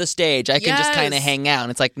front of the stage. I can just kind of Yes. hang out.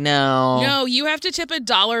 And it's like, no. No, you have to tip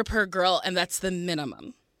 $1 per girl, and that's the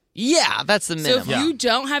minimum. Yeah, that's the minimum. So if you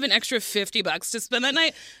don't have an extra $50 to spend that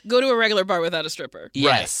night, go to a regular bar without a stripper.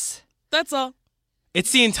 Yes. That's all.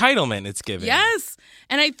 It's the entitlement it's giving. Yes.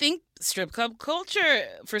 And I think strip club culture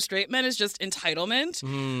for straight men is just entitlement.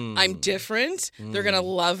 I'm different. They're going to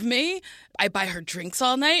love me. I buy her drinks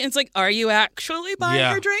all night. And it's like, are you actually buying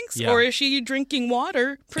her drinks? Yeah. Or is she drinking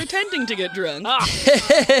water pretending to get drunk?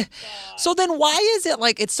 So then why is it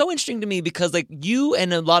like, it's so interesting to me because like you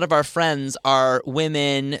and a lot of our friends are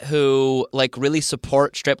women who like really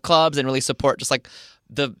support strip clubs and really support just like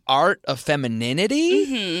the art of femininity.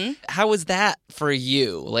 Mm-hmm. How is that for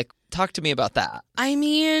you? Like, talk to me about that. I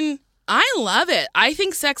mean, I love it. I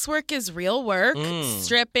think sex work is real work.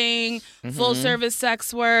 Stripping, full service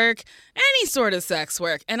sex work, any sort of sex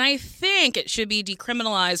work. And I think it should be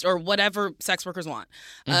decriminalized or whatever sex workers want.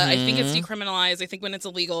 I think it's decriminalized. I think when it's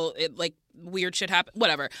illegal, it like weird shit happen.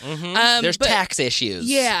 Whatever. There's tax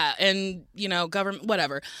issues. Yeah. And, government,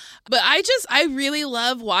 whatever. But I really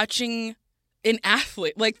love watching an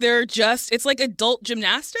athlete. Like it's like adult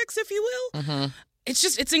gymnastics, if you will.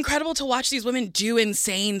 It's incredible to watch these women do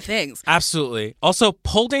insane things. Absolutely. Also,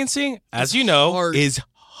 pole dancing, as you know, hard. is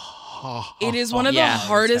It is one of the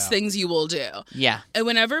hardest things you will do. Yeah. And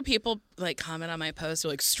whenever people like comment on my post or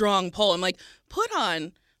like strong pole, I'm like, put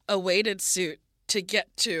on a weighted suit to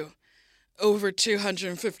get to over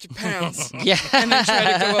 250 pounds. Yeah. And then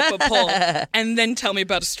try to go up a pole and then tell me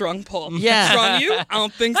about a strong pole. Yeah. Strong you? I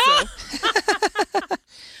don't think so.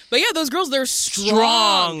 But yeah, those girls, they're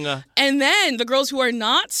strong. And then the girls who are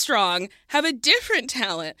not strong have a different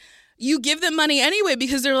talent. You give them money anyway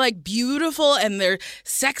because they're like beautiful and they're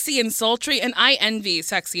sexy and sultry. And I envy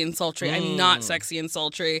sexy and sultry. I'm not sexy and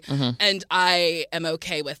sultry. And I am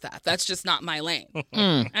okay with that. That's just not my lane.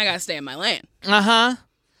 I gotta stay in my lane. Uh-huh.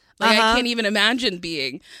 Like, I can't even imagine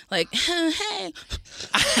being like, hey.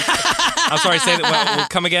 I'm sorry, say that. Well,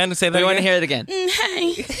 come again. Say that We again. want to hear it again.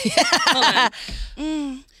 Hey. Hold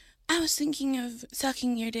on. I was thinking of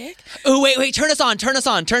sucking your dick. Oh, wait. Turn us on.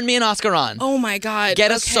 Turn me and Oscar on. Oh, my God.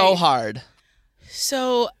 Get us so hard.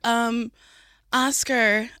 So,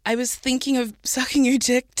 Oscar, I was thinking of sucking your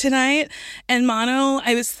dick tonight. And Mono,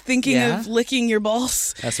 I was thinking of licking your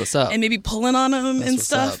balls. That's what's up. And maybe pulling on them and what's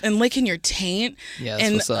stuff. up. And licking your taint. Yeah, that's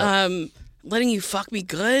and, what's up. letting you fuck me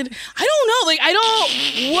good. I don't know. Like,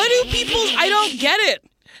 what do people, I don't get it.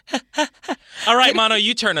 All right, Mono,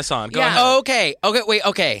 you turn us on. Go ahead. Okay.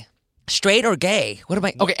 Straight or gay? What am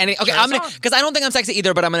I? Okay, I'm gonna because I don't think I'm sexy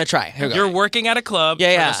either, but I'm gonna try. Here we go. You're working at a club.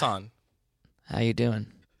 Yeah. Turn us on. How you doing?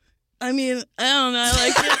 I mean, I don't know. I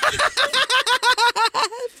like it.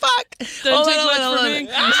 Fuck. Doesn't take much for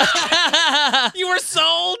me. You were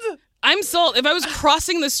sold. I'm sold. If I was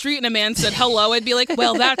crossing the street and a man said hello, I'd be like,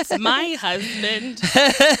 well, that's my husband.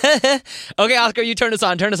 Okay, Oscar, you turn us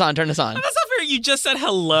on. That's not fair. You just said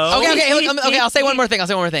hello. Okay. I'll say one more thing.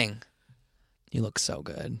 You look so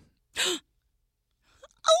good. I'm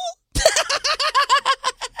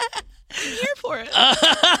here for it.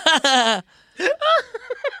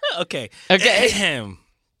 Okay. Hey.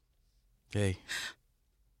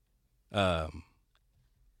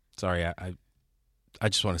 Sorry, I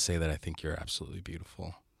just want to say that I think you're absolutely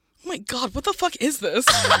beautiful. Oh my God, what the fuck is this?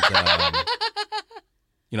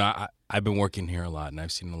 And, I've been working here a lot, and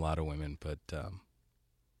I've seen a lot of women, but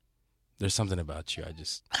there's something about you.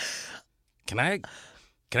 Can I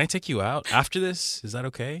take you out after this? Is that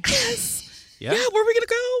okay? Yes. Yeah? Yeah, where are we going to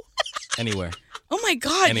go? Anywhere. Oh my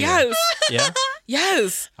God, Anywhere. yes. Yeah?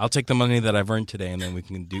 Yes. I'll take the money that I've earned today, and then we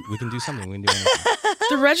can do something. We can do anything.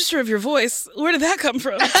 The register of your voice, where did that come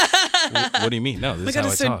from? What do you mean? No, this Oh my is God, how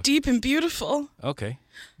I it's so talk. deep and beautiful. Okay.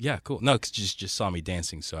 Yeah, cool. No, because you just saw me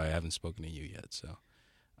dancing, so I haven't spoken to you yet. So,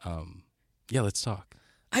 yeah, let's talk.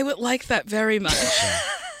 I would like that very much.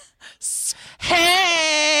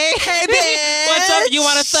 Hey, bitch. What's up? You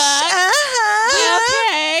want to fuck?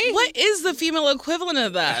 Okay. What is the female equivalent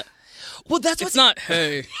of that? Well, that's It's not,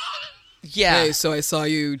 hey. Yeah. Hey, so I saw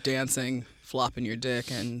you dancing, flopping your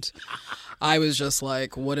dick, and I was just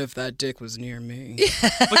like, what if that dick was near me?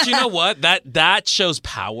 But you know what? That shows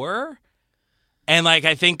power. And like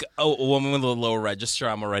I think a woman with a low register,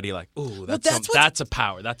 I'm already like, ooh, that's a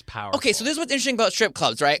power. That's powerful. Okay, so this is what's interesting about strip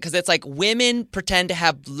clubs, right? Because it's like women pretend to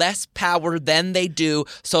have less power than they do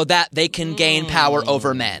so that they can gain power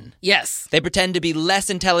over men. Yes. They pretend to be less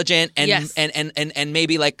intelligent and Yes. and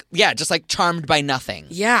maybe like, just like charmed by nothing.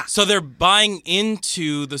 Yeah. So they're buying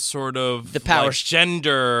into the sort of The power like,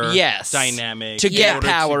 gender Yes. dynamic To in get order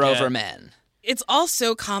power to get- over men. It's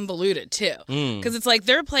also convoluted, too. Because it's like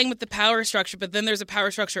they're playing with the power structure, but then there's a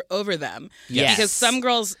power structure over them. Yes. Because some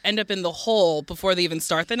girls end up in the hole before they even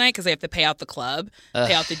start the night because they have to pay out the club,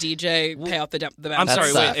 pay out the DJ, pay out the bouncer. I'm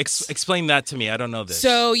sorry, sucks. wait, explain that to me. I don't know this.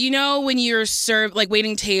 So, when you're served, like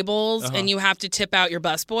waiting tables and you have to tip out your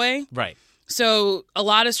busboy? Right. So a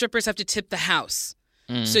lot of strippers have to tip the house.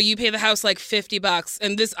 So you pay the house like $50,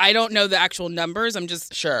 and this I don't know the actual numbers. I'm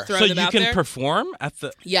just throwing So them you out can there. perform at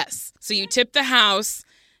the Yes. So you tip the house,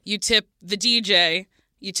 you tip the DJ,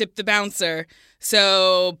 you tip the bouncer.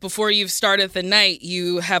 So before you've started the night,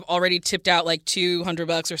 you have already tipped out like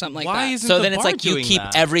 $200 or something like Why that. isn't So the then it's bar like you doing keep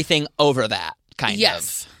that? everything over that, kind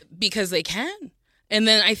Yes, of. because they can. And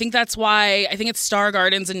then I think that's why it's Star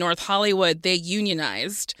Gardens in North Hollywood. They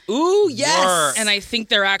unionized. Ooh, yes. Work. And I think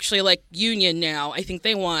they're actually like union now. I think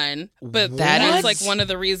they won. But That that's is- like one of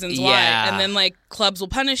the reasons why. Yeah. And then like clubs will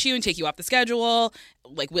punish you and take you off the schedule,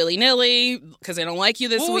 like willy-nilly, because they don't like you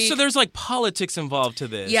this week. So there's like politics involved to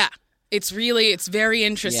this. Yeah. It's very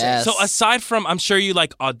interesting. Yes. So aside from, I'm sure you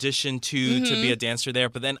like audition to Mm-hmm. be a dancer there,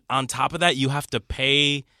 but then on top of that, you have to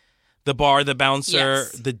pay the bar, the bouncer,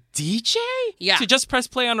 Yes. the DJ? Yeah. To just press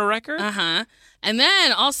play on a record? Uh-huh. And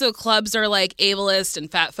then also clubs are like ableist and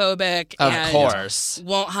fatphobic. Of and course.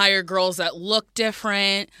 Won't hire girls that look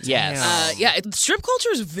different. Yes. Strip culture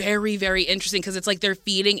is very, very interesting because it's like they're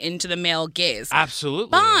feeding into the male gaze. Absolutely.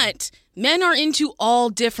 But men are into all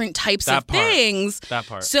different types That of part. things. That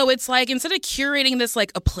part. So it's like instead of curating this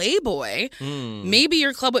like a Playboy, maybe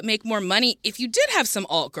your club would make more money if you did have some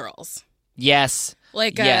alt girls. Yes.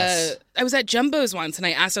 Like, Yes. I was at Jumbo's once and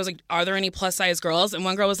I asked, I was like, are there any plus size girls? And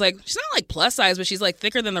one girl was like, she's not like plus size, but she's like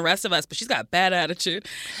thicker than the rest of us, but she's got a bad attitude.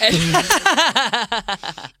 And,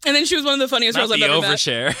 and then she was one of the funniest Not girls I've the ever met.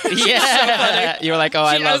 overshare. Yeah. You were like, oh,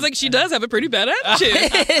 I I love was like, she does have a pretty bad attitude.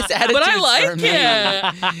 his But I attitudes for like me.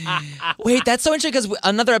 it. Wait, that's so interesting because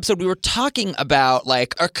another episode we were talking about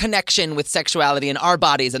like our connection with sexuality and our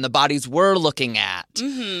bodies and the bodies we're looking at,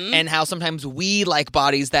 and how sometimes we like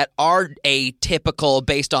bodies that are atypical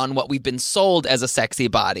based on what we've been sold as a sexy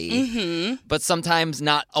body, but sometimes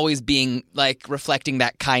not always being like reflecting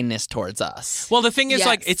that kindness towards us. Well, the thing is, Yes.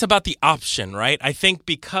 like, it's about the option, right? I think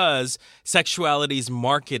because sexuality is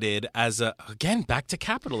marketed as again, back to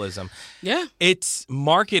capitalism. Yeah. It's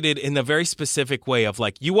marketed in a very specific way of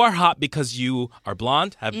like, you are hot because you are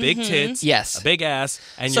blonde, have big tits, Yes. a big ass,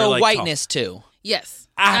 and So you're like whiteness too. Yes.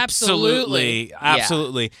 Absolutely.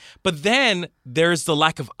 But then there's the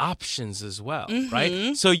lack of options as well,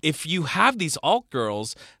 right? So if you have these alt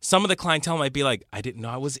girls, some of the clientele might be like, I didn't know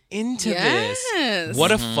I was into Yes. this.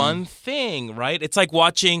 What a fun thing, right? It's like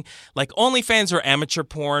watching like OnlyFans or amateur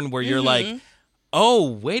porn where you're like,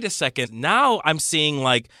 oh, wait a second. Now I'm seeing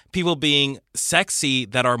like people being sexy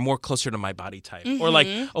that are more closer to my body type. Or like,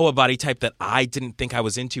 oh, a body type that I didn't think I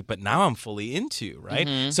was into, but now I'm fully into,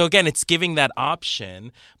 right? So again, it's giving that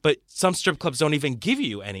option, but some strip clubs don't even give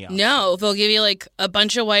you any option. No, they'll give you like a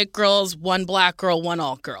bunch of white girls, one black girl, one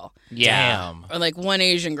alt girl, Damn. or like one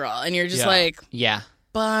Asian girl. And you're just Yeah. like, Yeah.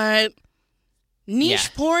 but niche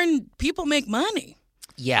Yeah. porn, people make money.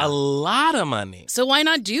 Yeah. A lot of money. So why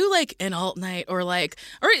not do like an alt night or you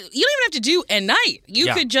don't even have to do a night. You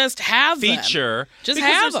Yeah. could just have them. Feature. Just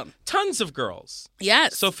because have there's them. Tons of girls.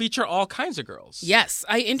 Yes. So feature all kinds of girls. Yes.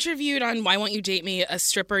 I interviewed on Why Won't You Date Me a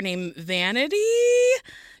stripper named Vanity.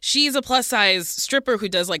 She's a plus size stripper who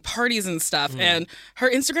does like parties and stuff, and her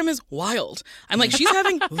Instagram is wild. I'm like, she's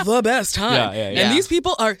having the best time. Yeah. And these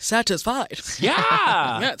people are satisfied. Yeah.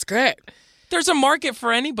 Yeah, it's great. There's a market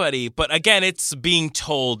for anybody, but again, it's being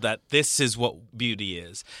told that this is what beauty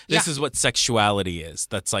is. This Yeah. is what sexuality is.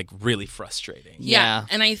 That's like really frustrating. Yeah.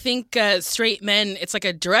 And I think straight men, it's like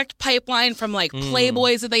a direct pipeline from like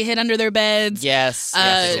Playboys that they hid under their beds. Yes.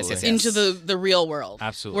 Yes. Into the real world.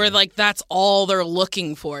 Absolutely. Where like that's all they're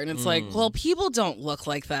looking for. And it's like, well, people don't look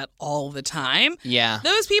like that all the time. Yeah.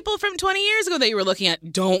 Those people from 20 years ago that you were looking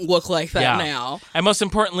at don't look like that now. And most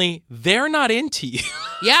importantly, they're not into you.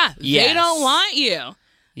 Yeah. Yes. They don't want you.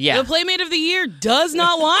 Yeah. The Playmate of the Year does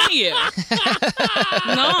not want you.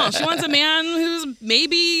 No, she wants a man who's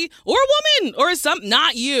maybe, or a woman, or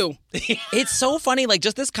not you. It's so funny. Like,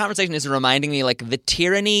 just this conversation is reminding me, like, the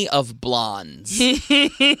tyranny of blondes.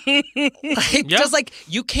 Just like,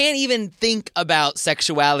 you can't even think about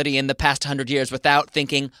sexuality in the past 100 years without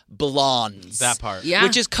thinking blondes. That part. Yeah.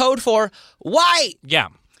 Which is code for white. Yeah.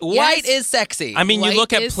 White is sexy. I mean, White you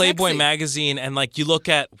look at is Playboy sexy. magazine and, like, you look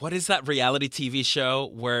at, what is that reality TV show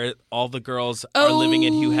where all the girls are living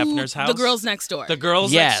in Hugh Hefner's house? The Girls Next Door. The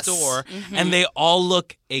Girls Yes. Next Door. And they all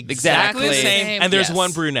look exactly Exactly the the same. same. And there's Yes.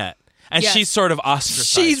 one brunette. And Yes. she's sort of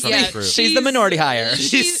ostracized from the group. She's the minority hire.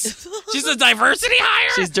 She's a diversity hire?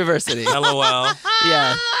 She's diversity. LOL.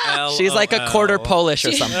 Yeah. She's like a quarter LOL. Polish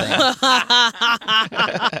or something.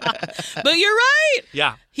 But you're right.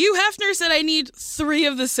 Yeah. Hugh Hefner said I need 3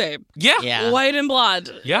 of the same. Yeah. Yeah. White and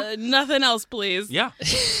blonde. Yeah. Nothing else, please. Yeah.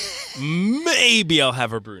 Maybe I'll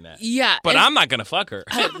have a brunette. Yeah. But and- I'm not going to fuck her.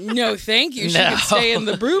 No, thank you. She No. could stay in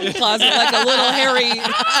the broom closet like a little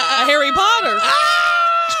Harry Potter.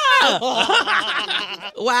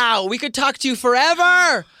 Wow, we could talk to you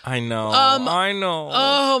forever. I know. Um, I know.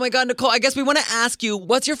 Oh my God, Nicole, I guess we want to ask you,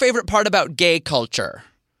 what's your favorite part about gay culture?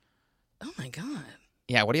 Oh my God.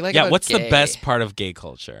 Yeah, what do you like yeah, about what's gay? the best part of gay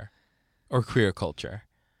culture? Or queer culture?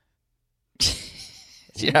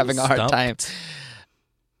 You're having a hard Stumped. time.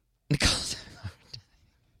 Nicole,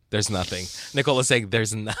 There's nothing. Nicola's saying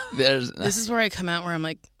there's nothing. there's... This is where I come out where I'm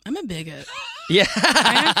like, I'm a bigot. Yeah.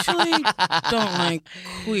 I actually don't like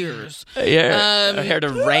queers. You're here to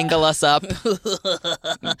wrangle us up,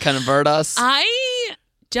 convert us. I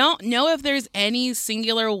don't know if there's any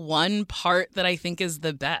singular one part that I think is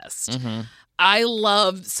the best. I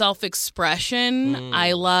love self-expression.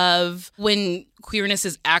 I love when queerness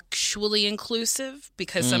is actually inclusive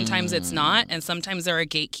because sometimes it's not, and sometimes there are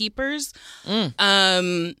gatekeepers.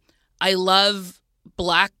 I love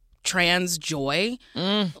Black trans joy.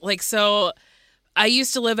 Like, so I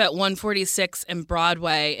used to live at 146 and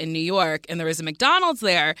Broadway in New York, and there was a McDonald's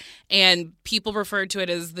there, and people referred to it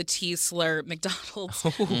as the T-slur McDonald's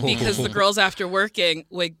because the girls after working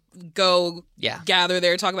would go gather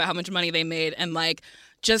there, talk about how much money they made, and like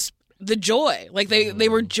just the joy. Like they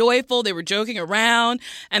were joyful, they were joking around,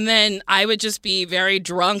 and then I would just be very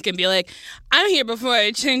drunk and be like, I'm here before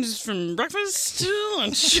I change from breakfast to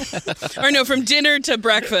lunch. Or no, from dinner to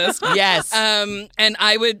breakfast. Yes. And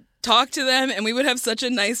I would talk to them and we would have such a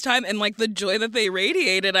nice time, and like the joy that they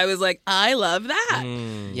radiated, I was like, I love that.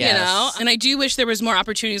 Yes. You know? And I do wish there was more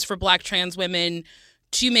opportunities for Black trans women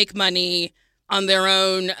to make money on their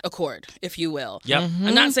own accord, if you will. Yep.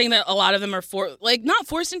 I'm not saying that a lot of them are not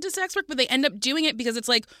forced into sex work, but they end up doing it because it's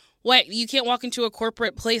like, what, you can't walk into a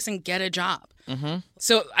corporate place and get a job.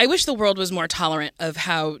 So I wish the world was more tolerant of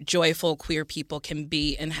how joyful queer people can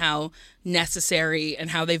be and how necessary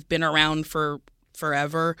and how they've been around for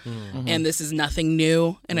forever, and this is nothing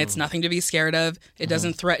new, and it's nothing to be scared of. It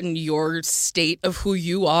doesn't threaten your state of who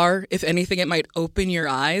you are. If anything, it might open your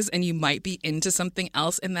eyes and you might be into something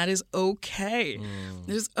else, and that is okay.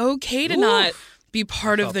 It is okay to not be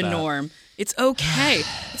part of the norm. It's okay.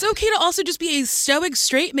 It's okay to also just be a stoic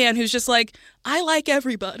straight man who's just like, I like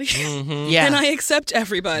everybody Yeah. and I accept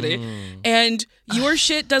everybody, and your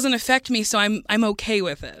shit doesn't affect me, so I'm okay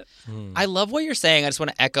with it. I love what you're saying. I just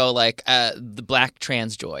want to echo like the Black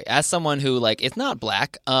trans joy. As someone who like is not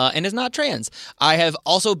Black and is not trans, I have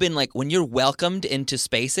also been like, when you're welcomed into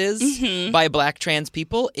spaces by Black trans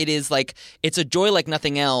people, it is like, it's a joy like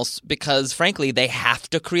nothing else, because frankly they have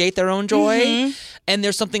to create their own joy, and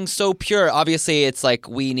there's something so pure. Obviously it's like,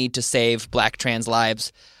 we need to save Black trans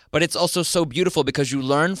lives, but it's also so beautiful because you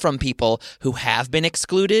learn from people who have been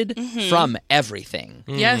excluded from everything.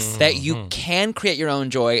 Yes. That you can create your own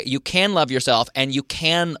joy, you can love yourself, and you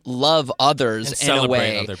can love others And in a celebrate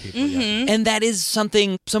way. other people. Yeah. And that is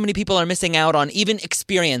something so many people are missing out on, even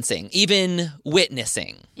experiencing, even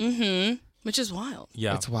witnessing. Which is wild.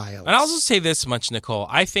 Yeah. It's wild. And I'll also say this much, Nicole.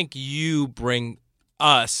 I think you bring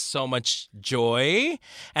us so much joy,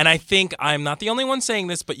 and I think I'm not the only one saying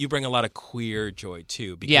this, but you bring a lot of queer joy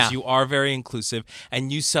too, because you are very inclusive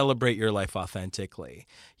and you celebrate your life authentically,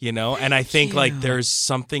 you know? And I think like there's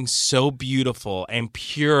something so beautiful and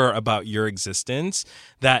pure about your existence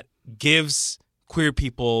that gives queer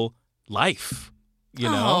people life. You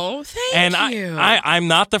know, Oh, thank and you. I'm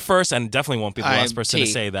not the first, and definitely won't be the last I'm person to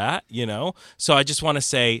T. say that. You know, so I just want to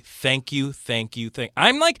say thank you.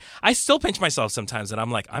 I'm like, I still pinch myself sometimes, and I'm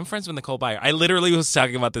like, I'm friends with Nicole Byer. I literally was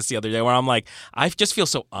talking about this the other day, where I'm like, I just feel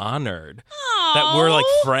so honored that we're like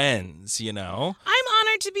friends. You know, I'm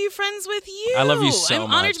honored honored to be friends with you. I love you so I'm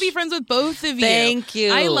honored much. to be friends with both of you. Thank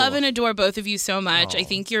you. I love and adore both of you so much. I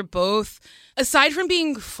think you're both, aside from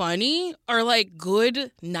being funny, are like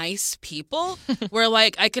good, nice people where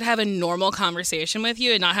like I could have a normal conversation with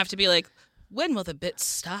you and not have to be like, when will the bits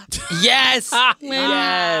stop? Yes. Yes.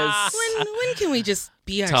 When can we just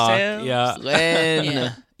be Talk, ourselves? yeah.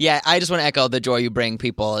 When? Yeah, I just want to echo the joy you bring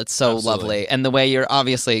people. It's so lovely. And the way you're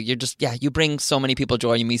you bring so many people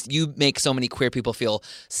joy. You make so many queer people feel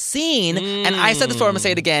seen. And I said this before, I'm going to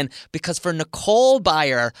say it again, because for Nicole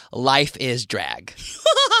Byer, life is drag.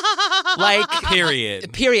 Like,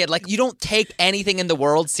 Period. Like, you don't take anything in the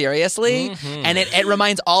world seriously. And it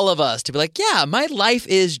reminds all of us to be like, yeah, my life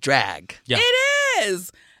is drag. Yeah. It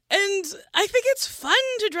is. And I think it's fun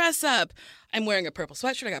to dress up. I'm wearing a purple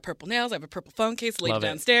sweatshirt. I got purple nails. I have a purple phone case. The lady Love it.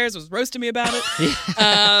 downstairs was roasting me about it.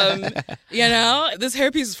 This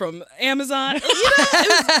hairpiece is from Amazon. It was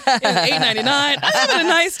 $8.99. I'm having a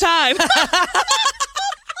nice time.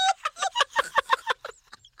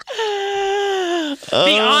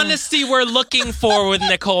 The honesty we're looking for with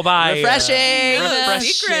Nicole Byer. Refreshing.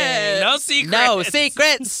 No secrets. No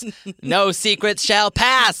secrets. No secrets shall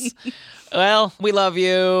pass. Well, we love you.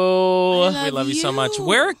 We love you so much.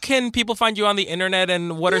 Where can people find you on the internet,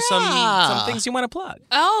 and what are some things you want to plug?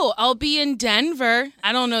 Oh, I'll be in Denver.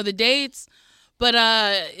 I don't know the dates. But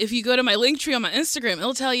if you go to my link tree on my Instagram,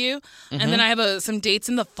 it'll tell you. And then I have some dates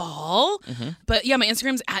in the fall. But yeah, my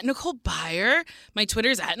Instagram's at Nicole Byer. My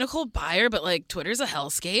Twitter's at Nicole Byer, but like Twitter's a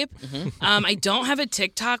hellscape. I don't have a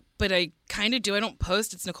TikTok, but I kind of do. I don't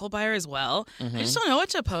post. It's Nicole Byer as well. I just don't know what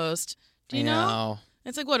to post. Do you know?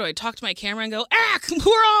 It's like, what do I talk to my camera and go,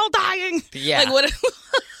 we're all dying? Yeah. Like, what?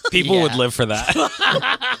 People would live for that.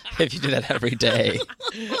 If you do that every day.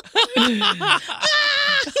 Day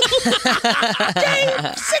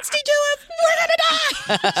 62 we're gonna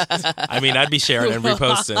die. I mean, I'd be sharing and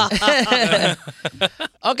reposting.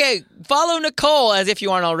 Okay, follow Nicole as if you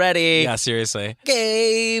aren't already. Yeah, seriously.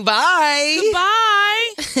 Okay, bye.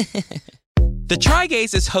 Goodbye. The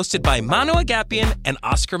Tri-Gays is hosted by Manu Agapian and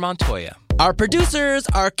Oscar Montoya. Our producers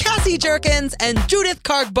are Cassie Jerkins and Judith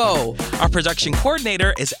Cargbo. Our production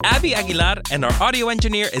coordinator is Abby Aguilar, and our audio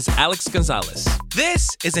engineer is Alex Gonzalez. This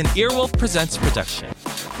is an Earwolf Presents production.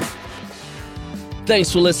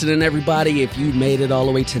 Thanks for listening, everybody. If you made it all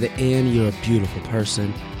the way to the end, you're a beautiful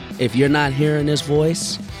person. If you're not hearing this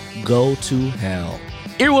voice, go to hell.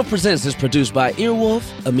 Earwolf Presents is produced by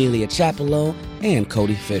Earwolf, Amelia Chapello, and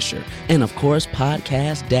Cody Fisher. And of course,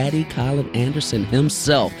 podcast daddy Colin Anderson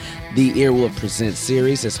himself. The Earwolf Presents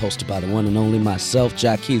series is hosted by the one and only myself,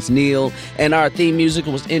 Jaquez Neal, and our theme music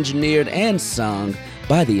was engineered and sung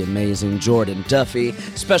by the amazing Jordan Duffy.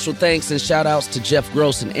 Special thanks and shout outs to Jeff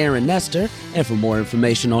Gross and Aaron Nestor. And for more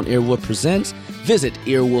information on Earwolf Presents, visit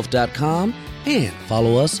earwolf.com and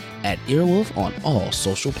follow us at Earwolf on all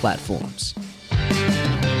social platforms.